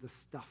giving you the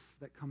stuff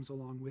that comes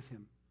along with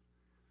him,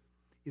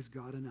 is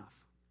God enough?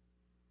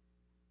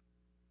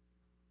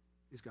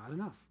 Is God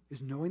enough? Is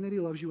knowing that he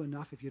loves you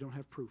enough if you don't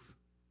have proof?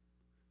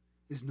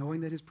 Is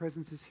knowing that his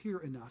presence is here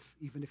enough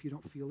even if you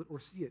don't feel it or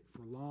see it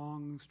for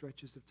long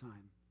stretches of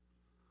time?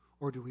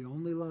 Or do we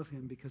only love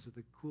him because of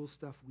the cool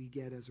stuff we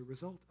get as a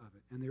result of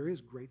it? And there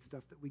is great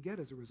stuff that we get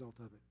as a result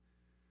of it.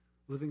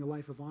 Living a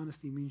life of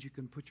honesty means you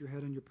can put your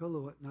head on your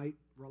pillow at night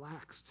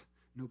relaxed.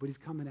 Nobody's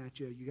coming at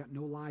you. You got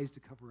no lies to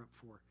cover up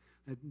for.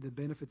 The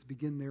benefits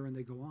begin there and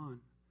they go on.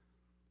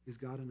 Is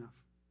God enough?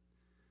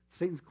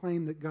 Satan's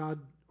claim that Job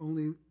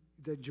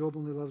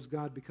only loves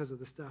God because of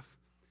the stuff,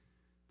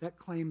 that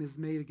claim is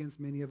made against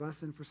many of us,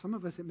 and for some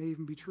of us it may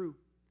even be true.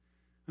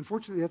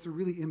 Unfortunately, that's a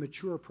really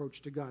immature approach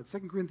to God.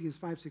 2 Corinthians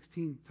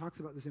 5:16 talks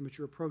about this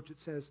immature approach. It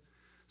says,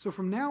 so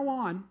from now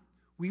on,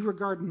 we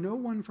regard no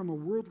one from a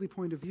worldly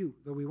point of view.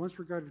 Though we once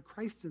regarded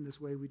Christ in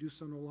this way, we do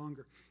so no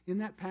longer. In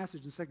that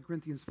passage in 2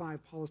 Corinthians 5,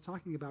 Paul is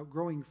talking about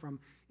growing from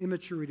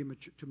immaturity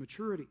to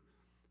maturity.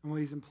 And what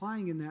he's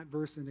implying in that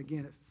verse, and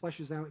again, it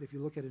fleshes out if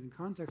you look at it in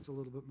context a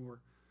little bit more,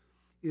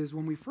 is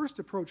when we first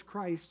approach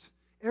Christ,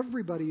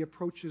 everybody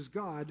approaches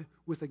God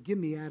with a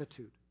gimme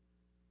attitude.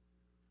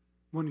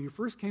 When you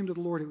first came to the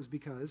Lord, it was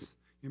because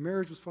your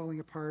marriage was falling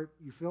apart,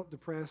 you felt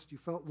depressed, you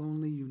felt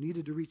lonely, you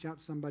needed to reach out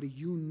to somebody,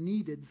 you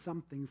needed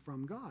something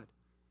from God.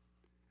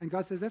 And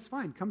God says, that's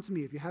fine, come to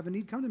me. If you have a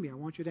need, come to me. I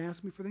want you to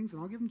ask me for things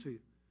and I'll give them to you.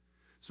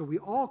 So we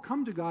all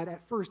come to God at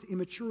first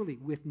immaturely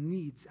with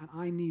needs, and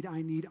I need,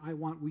 I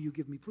want, will you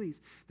give me please?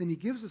 Then he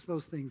gives us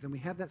those things and we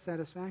have that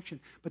satisfaction.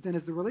 But then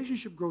as the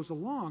relationship grows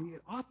along,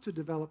 it ought to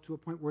develop to a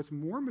point where it's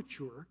more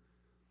mature,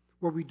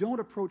 where we don't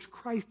approach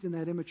Christ in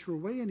that immature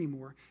way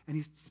anymore. And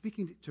he's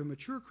speaking to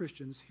mature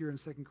Christians here in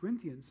 2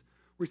 Corinthians,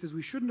 where he says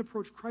we shouldn't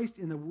approach Christ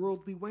in a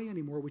worldly way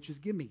anymore, which is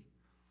gimme.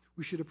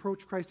 We should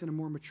approach Christ in a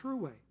more mature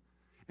way.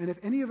 And if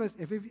any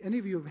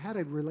of you have had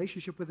a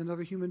relationship with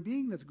another human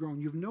being that's grown,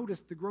 you've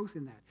noticed the growth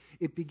in that.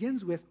 It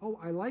begins with, oh,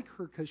 I like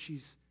her because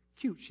she's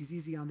cute, she's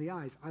easy on the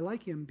eyes. I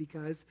like him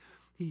because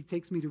he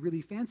takes me to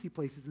really fancy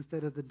places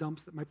instead of the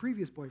dumps that my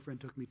previous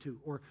boyfriend took me to,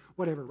 or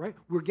whatever, right?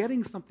 We're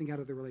getting something out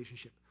of the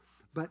relationship.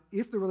 But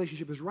if the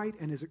relationship is right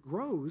and as it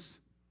grows,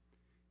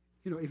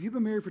 if you've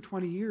been married for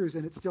 20 years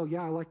and it's still,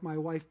 I like my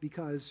wife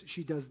because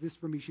she does this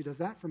for me, she does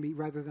that for me,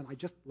 rather than I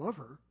just love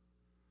her,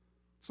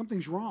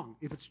 something's wrong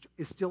if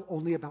it's still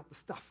only about the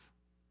stuff.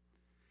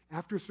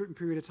 After a certain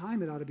period of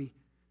time, it ought to be,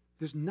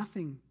 there's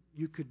nothing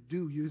you could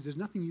do, there's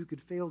nothing you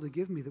could fail to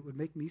give me that would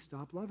make me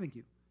stop loving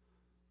you.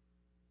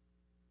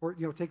 Or,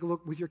 take a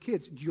look with your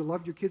kids. Do you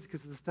love your kids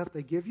because of the stuff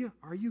they give you?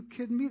 Are you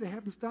kidding me? They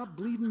haven't stopped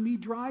bleeding me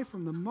dry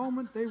from the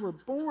moment they were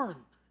born.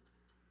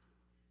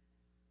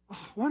 Oh,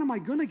 when am I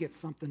going to get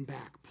something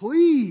back?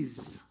 Please.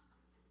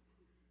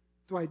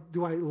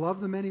 Do I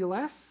love them any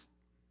less?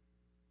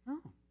 No.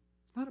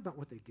 It's not about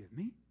what they give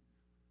me.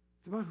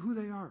 It's about who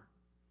they are.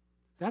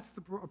 That's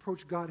the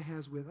approach God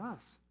has with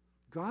us.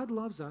 God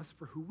loves us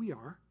for who we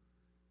are,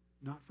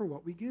 not for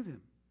what we give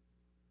him.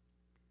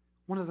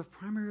 One of the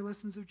primary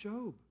lessons of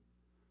Job.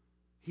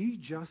 He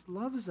just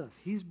loves us.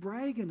 He's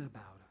bragging about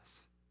us.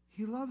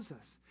 He loves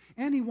us.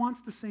 And he wants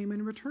the same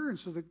in return.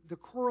 So the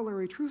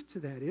corollary truth to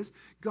that is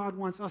God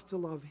wants us to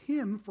love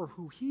him for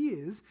who he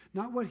is,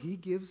 not what he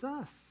gives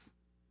us.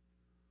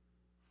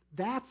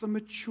 That's a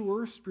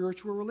mature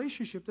spiritual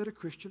relationship that a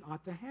Christian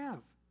ought to have.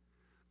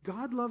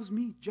 God loves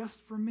me just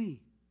for me.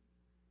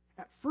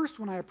 At first,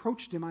 when I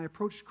approached him, I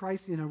approached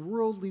Christ in a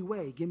worldly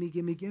way. Gimme,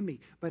 gimme, gimme.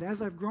 But as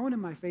I've grown in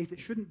my faith, it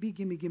shouldn't be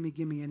gimme, gimme,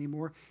 gimme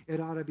anymore.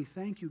 It ought to be,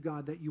 thank you,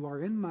 God, that you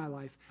are in my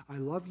life. I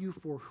love you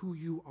for who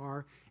you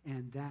are,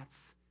 and that's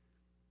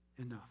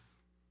enough.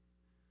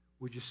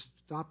 Would you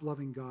stop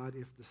loving God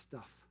if the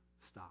stuff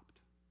stopped?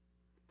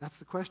 That's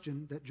the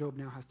question that Job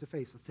now has to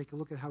face. Let's take a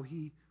look at how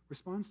he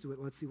responds to it.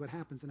 Let's see what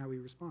happens and how he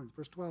responds.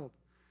 Verse 12.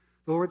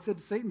 The Lord said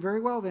to Satan,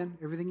 very well then,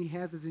 everything he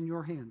has is in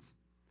your hands.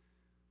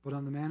 But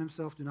on the man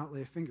himself, do not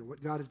lay a finger.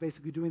 What God is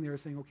basically doing there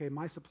is saying, okay,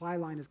 my supply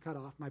line is cut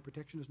off. My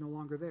protection is no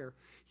longer there.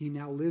 He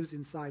now lives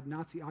inside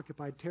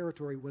Nazi-occupied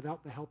territory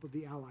without the help of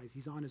the Allies.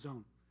 He's on his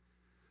own.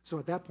 So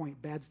at that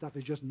point, bad stuff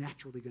is just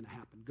naturally going to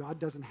happen. God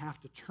doesn't have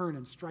to turn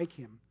and strike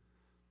him.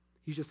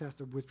 He just has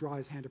to withdraw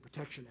his hand of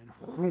protection,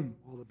 and boom,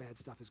 all the bad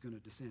stuff is going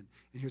to descend.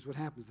 And here's what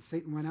happens. The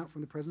Satan went out from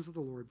the presence of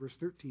the Lord. Verse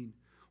 13.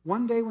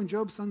 One day when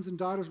Job's sons and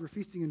daughters were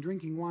feasting and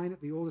drinking wine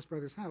at the oldest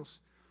brother's house,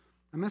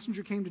 a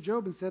messenger came to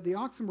Job and said, the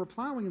oxen were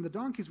plowing and the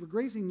donkeys were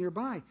grazing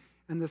nearby,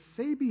 and the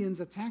Sabeans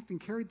attacked and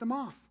carried them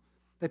off.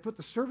 They put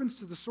the servants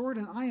to the sword,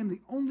 and I am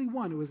the only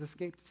one who has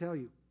escaped to tell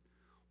you.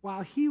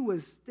 While he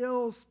was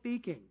still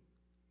speaking,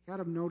 you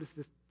got to notice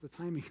the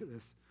timing of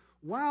this.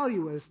 While he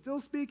was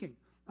still speaking,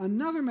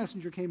 another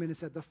messenger came in and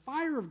said, the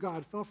fire of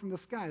God fell from the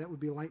sky. That would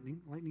be lightning.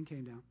 Lightning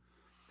came down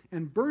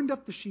and burned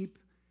up the sheep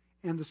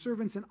and the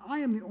servants, and I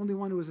am the only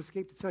one who has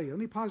escaped to tell you. Let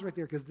me pause right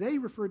there, because they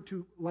referred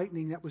to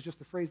lightning. That was just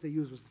the phrase they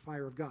used, was the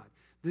fire of God.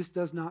 This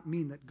does not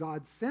mean that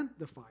God sent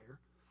the fire.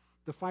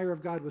 The fire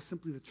of God was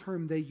simply the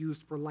term they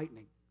used for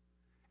lightning.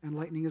 And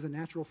lightning is a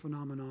natural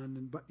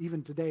phenomenon. But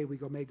even today we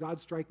go, may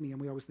God strike me, and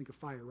we always think of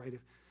fire, right,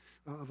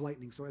 of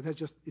lightning. So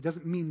it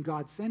doesn't mean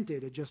God sent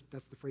it.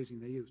 That's the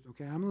phrasing they used.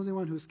 Okay, I'm the only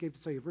one who escaped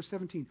to tell you. Verse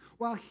 17,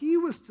 while he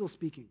was still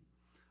speaking,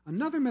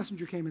 another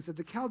messenger came and said,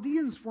 the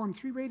Chaldeans formed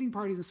 3 raiding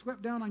parties and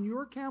swept down on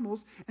your camels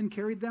and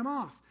carried them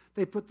off.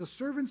 They put the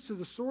servants to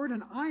the sword,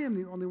 and I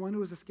am the only one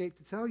who has escaped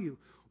to tell you.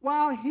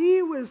 While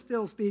he was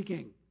still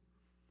speaking,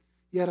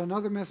 yet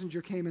another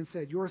messenger came and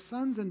said, your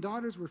sons and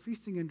daughters were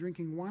feasting and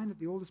drinking wine at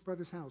the oldest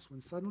brother's house,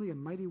 when suddenly a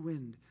mighty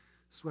wind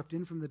swept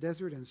in from the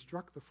desert and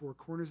struck the 4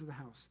 corners of the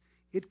house.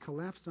 It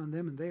collapsed on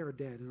them, and they are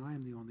dead, and I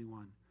am the only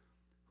one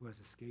who has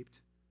escaped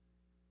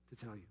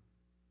to tell you.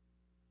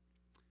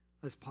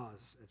 Let's pause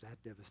at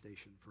that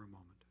devastation for a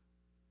moment.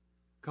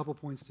 A couple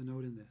points to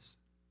note in this.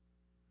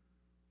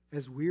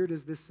 As weird as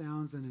this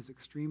sounds and as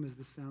extreme as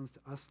this sounds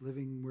to us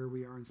living where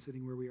we are and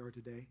sitting where we are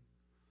today,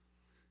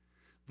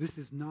 this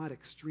is not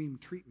extreme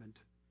treatment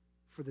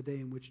for the day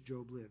in which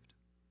Job lived.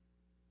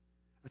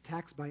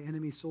 Attacks by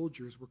enemy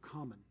soldiers were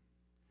common.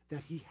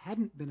 That he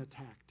hadn't been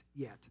attacked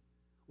yet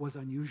was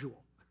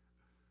unusual.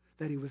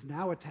 That he was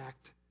now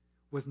attacked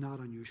was not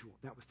unusual.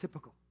 That was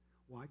typical.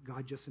 Why?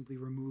 God just simply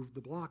removed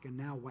the block, and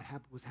now what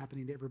was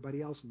happening to everybody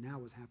else now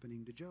was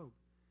happening to Job.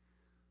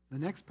 The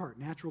next part,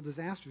 natural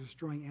disasters,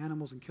 destroying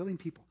animals and killing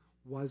people,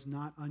 was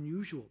not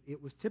unusual.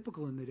 It was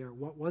typical in that era.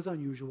 What was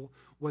unusual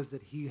was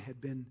that he had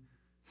been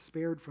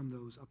spared from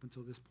those up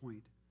until this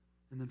point.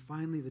 And then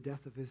finally, the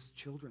death of his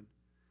children.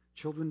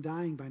 Children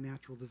dying by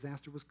natural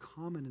disaster was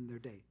common in their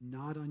day,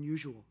 not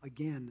unusual.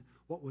 Again,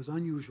 what was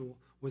unusual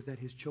was that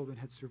his children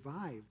had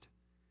survived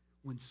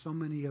when so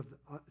many of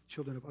the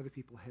children of other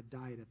people had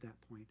died at that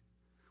point.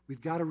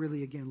 We've got to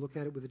really, again, look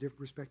at it with a different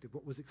perspective.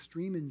 What was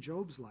extreme in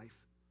Job's life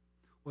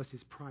was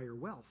his prior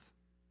wealth.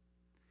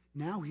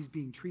 Now he's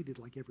being treated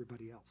like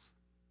everybody else.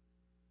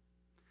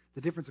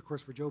 The difference, of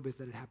course, for Job is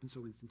that it happened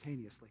so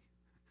instantaneously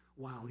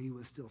while he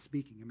was still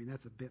speaking. I mean,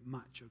 that's a bit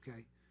much,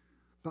 okay?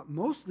 But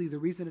mostly the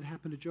reason it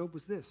happened to Job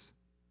was this.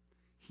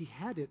 He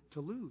had it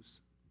to lose.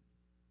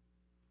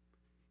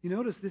 You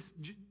notice this,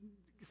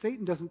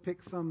 Satan doesn't pick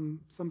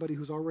somebody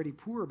who's already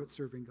poor but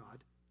serving God.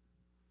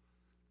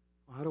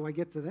 Well, how do I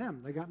get to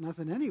them? They got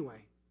nothing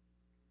anyway.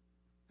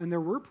 And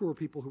there were poor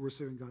people who were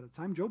serving God at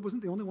the time. Job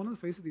wasn't the only one on the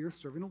face of the earth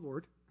serving the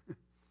Lord.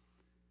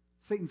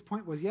 Satan's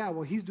point was,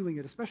 he's doing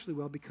it especially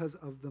well because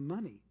of the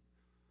money,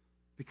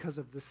 because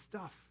of the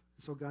stuff.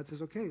 So God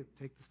says, okay,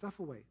 take the stuff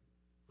away.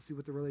 We'll see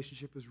what the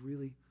relationship is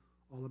really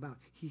all about.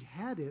 He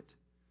had it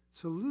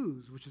to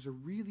lose, which is a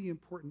really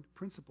important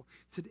principle.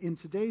 In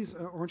today's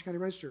Orange County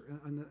Register,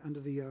 under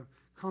the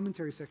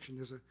commentary section,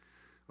 there's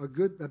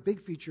a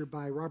big feature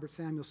by Robert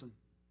Samuelson.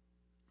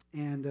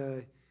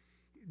 And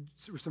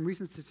some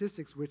recent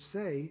statistics which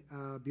say,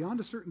 beyond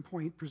a certain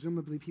point,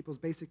 presumably people's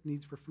basic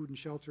needs for food and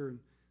shelter and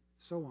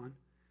so on,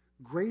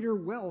 greater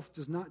wealth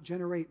does not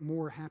generate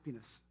more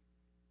happiness.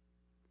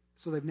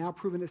 So they've now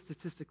proven it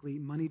statistically,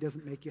 money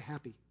doesn't make you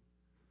happy.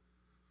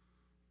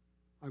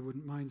 I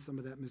wouldn't mind some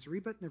of that misery,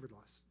 but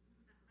nevertheless.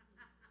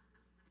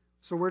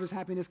 So where does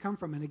happiness come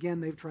from? And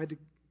again, they've tried to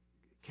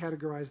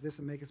categorize this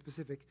and make it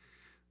specific.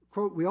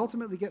 Quote, we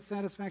ultimately get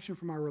satisfaction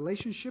from our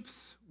relationships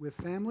with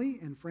family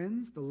and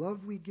friends, the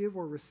love we give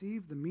or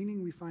receive, the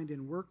meaning we find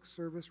in work,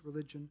 service,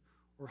 religion,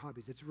 or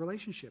hobbies. It's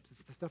relationships.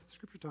 It's the stuff the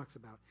Scripture talks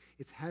about.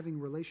 It's having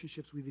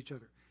relationships with each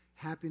other.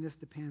 Happiness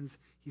depends,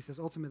 he says,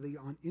 ultimately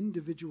on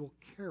individual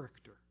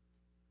character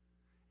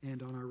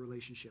and on our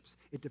relationships.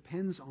 It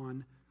depends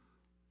on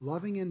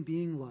loving and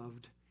being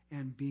loved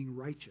and being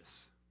righteous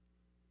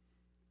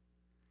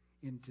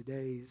in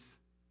today's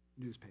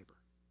newspaper.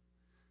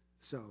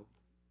 So,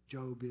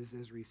 Job is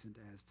as recent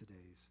as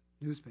today's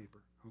newspaper.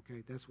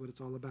 Okay, that's what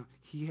it's all about.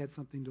 He had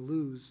something to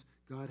lose.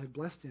 God had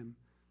blessed him.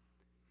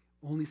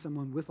 Only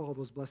someone with all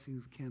those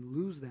blessings can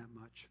lose that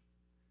much.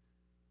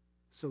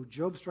 So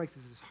Job strikes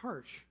us as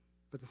harsh,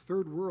 but the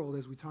third world,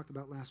 as we talked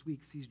about last week,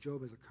 sees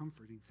Job as a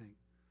comforting thing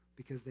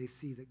because they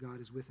see that God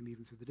is with him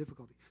even through the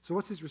difficulty. So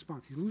what's his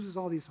response? He loses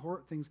all these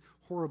things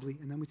horribly,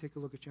 and then we take a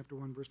look at chapter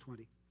 1, verse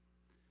 20.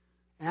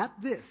 At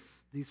this,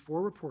 these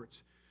four reports,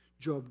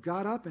 Job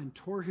got up and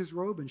tore his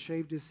robe and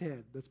shaved his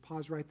head. Let's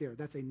pause right there.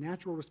 That's a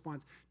natural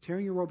response.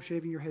 Tearing your robe,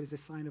 shaving your head is a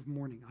sign of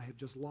mourning. I have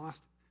just lost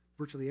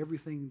virtually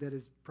everything that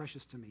is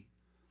precious to me.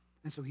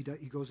 And so he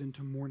goes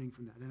into mourning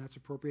from that. And that's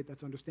appropriate.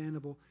 That's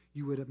understandable.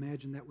 You would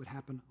imagine that would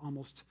happen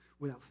almost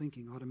without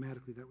thinking.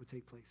 Automatically that would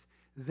take place.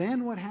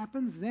 Then what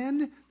happens?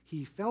 Then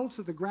he fell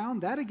to the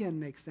ground. That again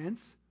makes sense.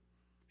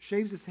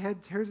 Shaves his head,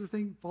 tears the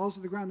thing, falls to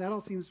the ground. That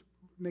all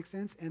makes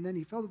sense. And then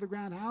he fell to the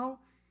ground. How?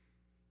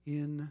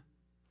 In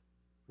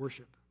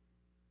worship.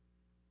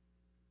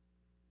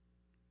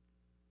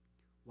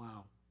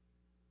 Wow.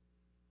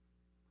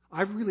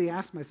 I've really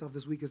asked myself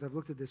this week as I've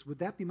looked at this, would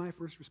that be my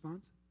first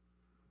response?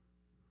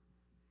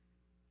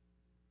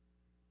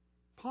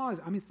 Pause.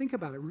 I mean, think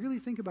about it. Really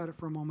think about it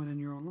for a moment in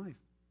your own life.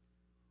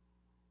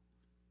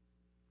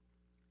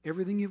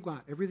 Everything you've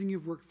got, everything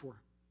you've worked for,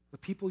 the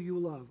people you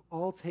love,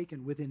 all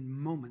taken within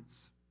moments.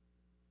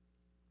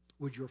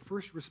 Would your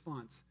first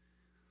response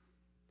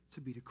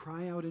to be to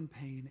cry out in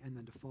pain and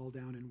then to fall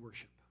down in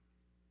worship?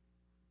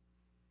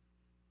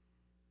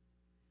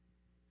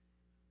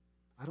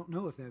 I don't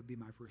know if that would be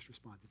my first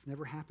response. It's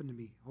never happened to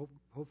me.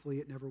 Hopefully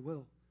it never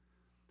will.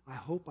 I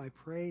hope, I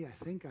pray,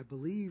 I think, I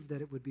believe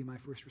that it would be my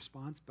first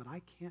response, but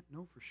I can't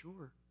know for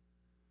sure.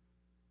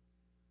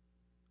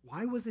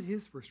 Why was it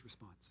his first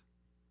response?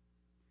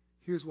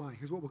 Here's why.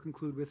 Here's what we'll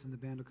conclude with, and the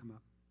band will come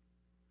up.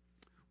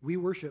 We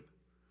worship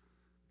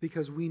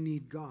because we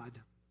need God,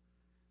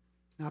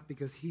 not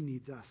because He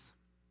needs us.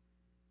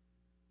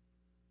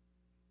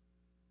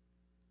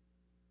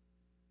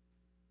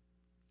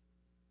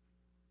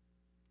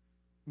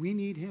 We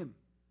need Him.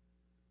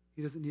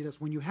 He doesn't need us.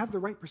 When you have the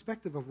right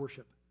perspective of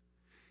worship,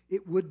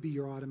 it would be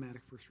your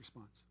automatic first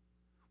response.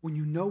 When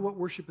you know what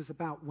worship is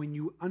about, when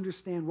you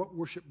understand what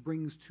worship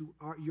brings to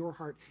your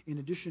heart in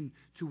addition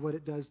to what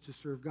it does to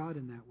serve God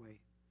in that way,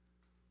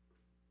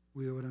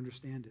 we would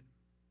understand it.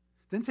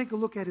 Then take a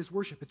look at his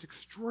worship. It's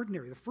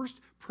extraordinary. The first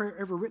prayer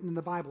ever written in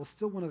the Bible is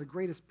still one of the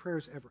greatest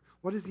prayers ever.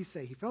 What does he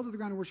say? He fell to the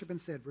ground in worship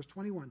and said, verse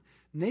 21,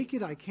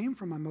 naked I came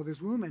from my mother's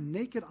womb, and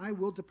naked I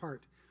will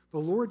depart. The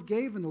Lord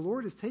gave, and the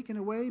Lord has taken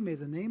away. May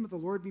the name of the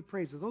Lord be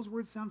praised. Do those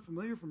words sound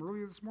familiar from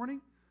earlier this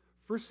morning?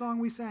 First song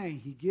we sang,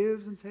 He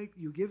gives and take,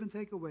 you give and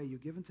take away, you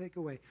give and take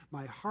away.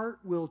 My heart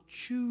will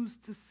choose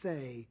to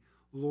say,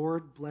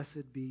 Lord,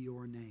 blessed be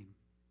your name.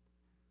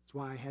 That's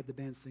why I had the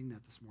band sing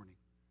that this morning,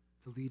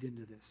 to lead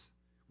into this.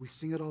 We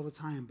sing it all the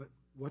time, but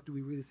what do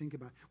we really think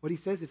about? What he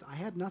says is, I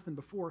had nothing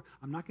before.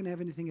 I'm not going to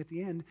have anything at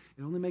the end.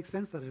 It only makes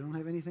sense that I don't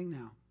have anything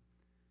now.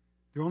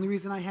 The only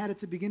reason I had it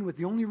to begin with,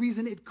 the only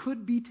reason it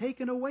could be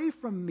taken away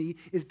from me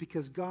is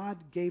because God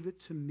gave it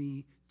to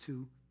me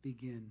to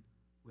begin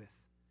with.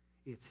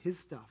 It's His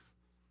stuff,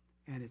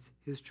 and it's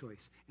His choice.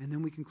 And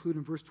then we conclude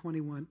in verse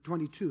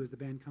 22 as the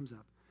band comes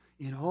up.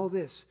 In all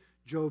this,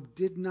 Job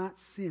did not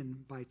sin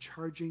by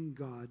charging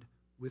God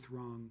with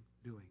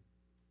wrongdoing.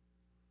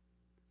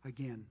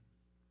 Again,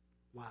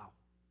 wow.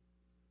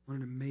 What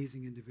an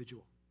amazing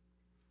individual.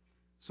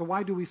 So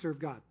why do we serve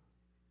God?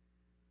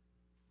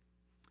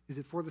 Is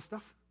it for the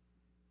stuff?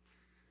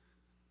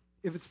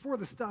 if it's for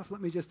the stuff,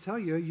 let me just tell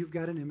you, you've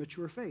got an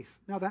immature faith.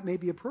 Now, that may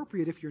be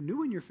appropriate if you're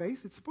new in your faith.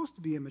 It's supposed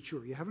to be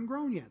immature. You haven't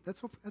grown yet. That's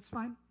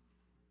fine.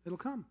 It'll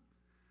come.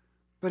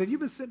 But if you've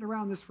been sitting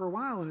around this for a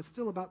while and it's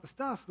still about the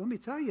stuff, let me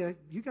tell you,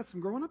 you got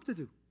some growing up to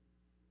do.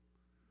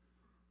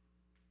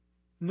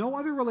 No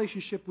other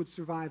relationship would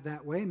survive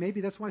that way.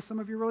 Maybe that's why some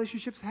of your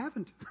relationships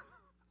haven't.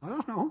 I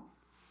don't know.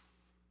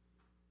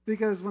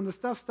 Because when the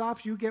stuff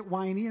stops, you get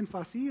whiny and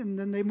fussy, and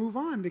then they move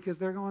on because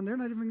they're not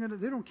even going to,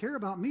 they don't care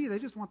about me. They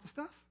just want the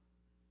stuff.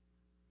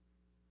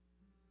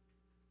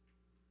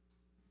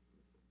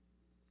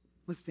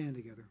 Let's stand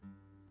together.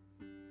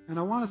 And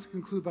I want us to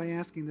conclude by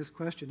asking this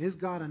question. Is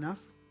God enough?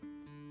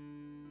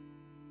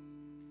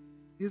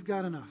 Is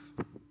God enough?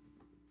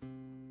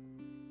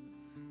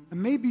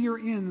 And maybe you're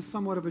in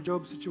somewhat of a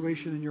Job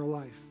situation in your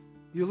life.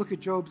 You look at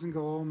Job's and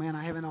go, oh man,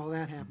 I haven't all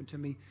that happen to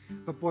me.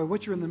 But boy,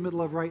 what you're in the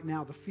middle of right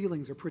now, the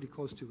feelings are pretty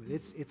close to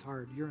it. It's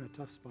hard. You're in a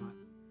tough spot.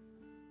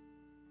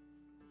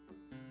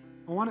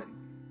 I want to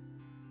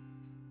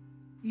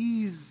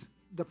ease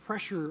the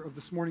pressure of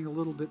this morning a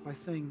little bit by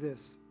saying this.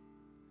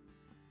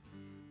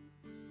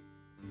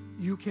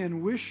 You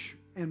can wish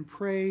and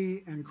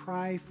pray and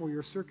cry for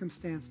your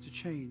circumstance to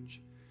change.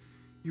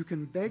 You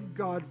can beg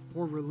God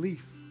for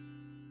relief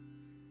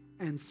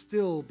and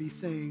still be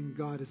saying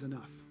God is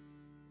enough.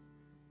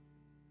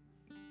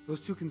 Those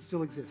two can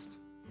still exist.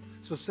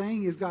 So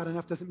saying is God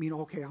enough doesn't mean,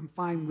 okay, I'm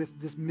fine with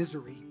this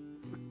misery.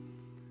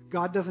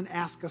 God doesn't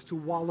ask us to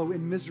wallow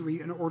in misery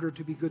in order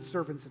to be good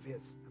servants of His.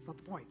 That's not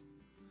the point.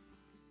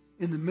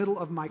 In the middle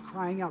of my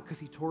crying out, because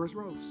he tore his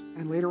robes.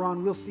 And later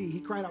on we'll see,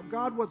 he cried out,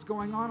 God, what's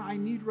going on? I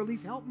need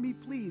relief. Help me,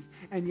 please.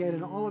 And yet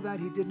in all of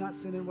that, he did not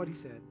sin in what he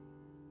said.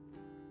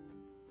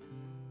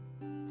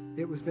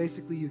 It was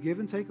basically, you give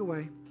and take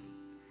away.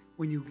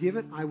 When you give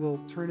it, I will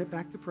turn it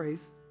back to praise.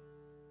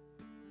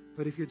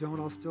 But if you don't,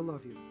 I'll still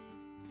love you.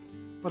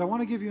 But I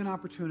want to give you an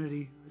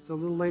opportunity. It's a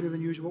little later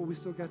than usual, but we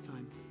still got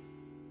time.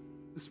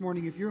 This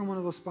morning, if you're in one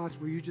of those spots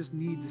where you just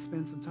need to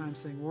spend some time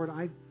saying, Lord,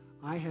 I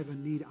have a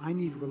need. I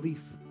need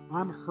relief.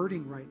 I'm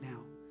hurting right now.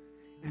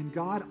 And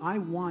God, I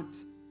want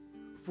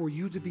for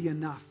you to be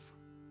enough.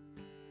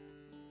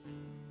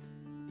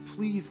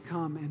 Please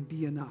come and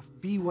be enough.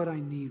 Be what I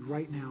need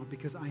right now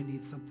because I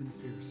need something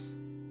fierce.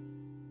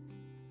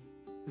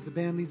 As the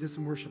band leads us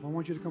in worship, I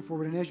want you to come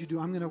forward. And as you do,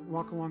 I'm going to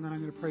walk along and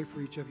I'm going to pray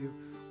for each of you,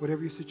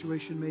 whatever your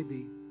situation may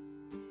be.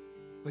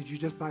 But you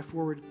just by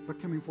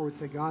coming forward,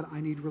 say, God,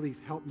 I need relief.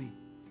 Help me.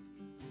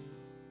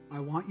 I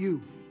want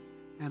you,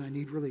 and I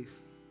need relief.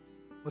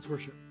 Let's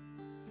worship.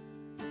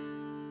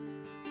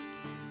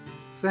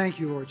 Thank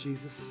you, Lord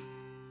Jesus.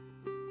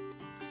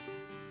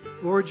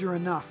 Lord, you're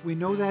enough. We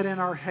know that in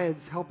our heads.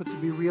 Help it to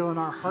be real in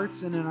our hearts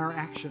and in our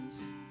actions.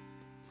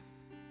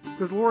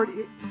 Because, Lord,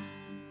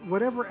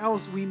 whatever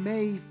else we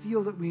may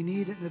feel that we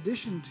need in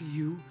addition to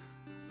you,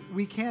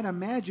 we can't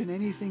imagine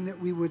anything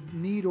that we would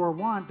need or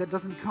want that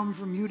doesn't come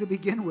from you to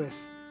begin with.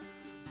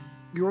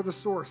 You're the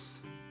source.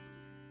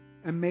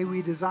 And may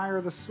we desire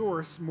the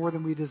source more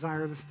than we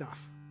desire the stuff.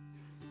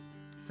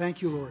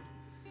 Thank you, Lord,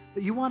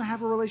 that you want to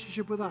have a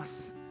relationship with us.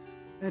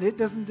 And it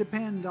doesn't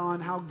depend on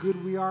how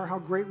good we are, how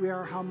great we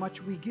are, how much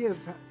we give.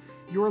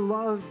 Your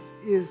love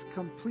is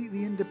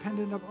completely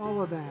independent of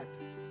all of that.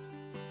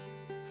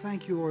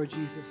 Thank you, Lord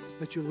Jesus,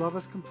 that you love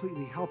us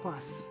completely. Help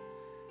us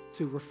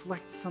to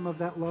reflect some of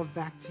that love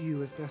back to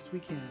you as best we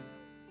can.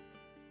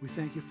 We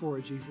thank you for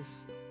it, Jesus.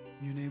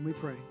 In your name we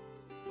pray.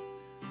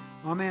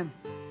 Amen.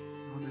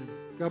 Amen.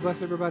 God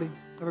bless everybody.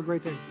 Have a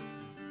great day.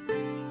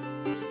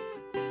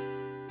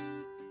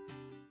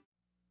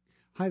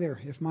 Hi there.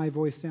 If my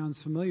voice sounds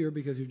familiar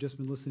because you've just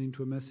been listening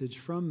to a message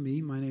from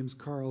me, my name's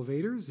Carl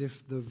Vaders. If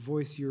the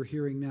voice you're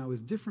hearing now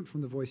is different from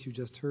the voice you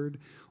just heard,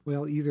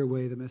 well, either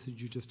way, the message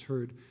you just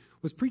heard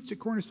was preached at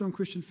Cornerstone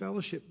Christian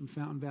Fellowship in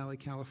Fountain Valley,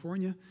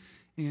 California.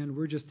 And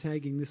we're just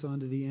tagging this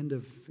onto the end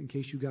of, in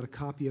case you got a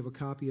copy of a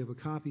copy of a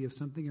copy of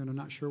something and are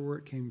not sure where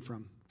it came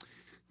from.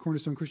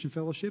 Cornerstone Christian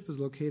Fellowship is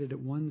located at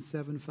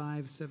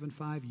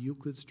 17575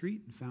 Euclid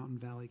Street in Fountain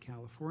Valley,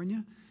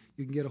 California.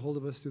 You can get a hold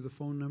of us through the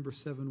phone number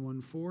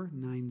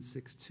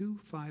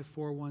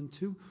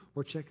 714-962-5412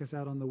 or check us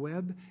out on the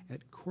web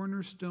at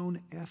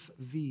Cornerstone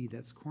FV.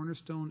 That's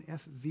Cornerstone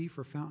FV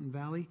for Fountain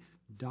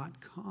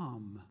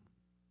Valley.com.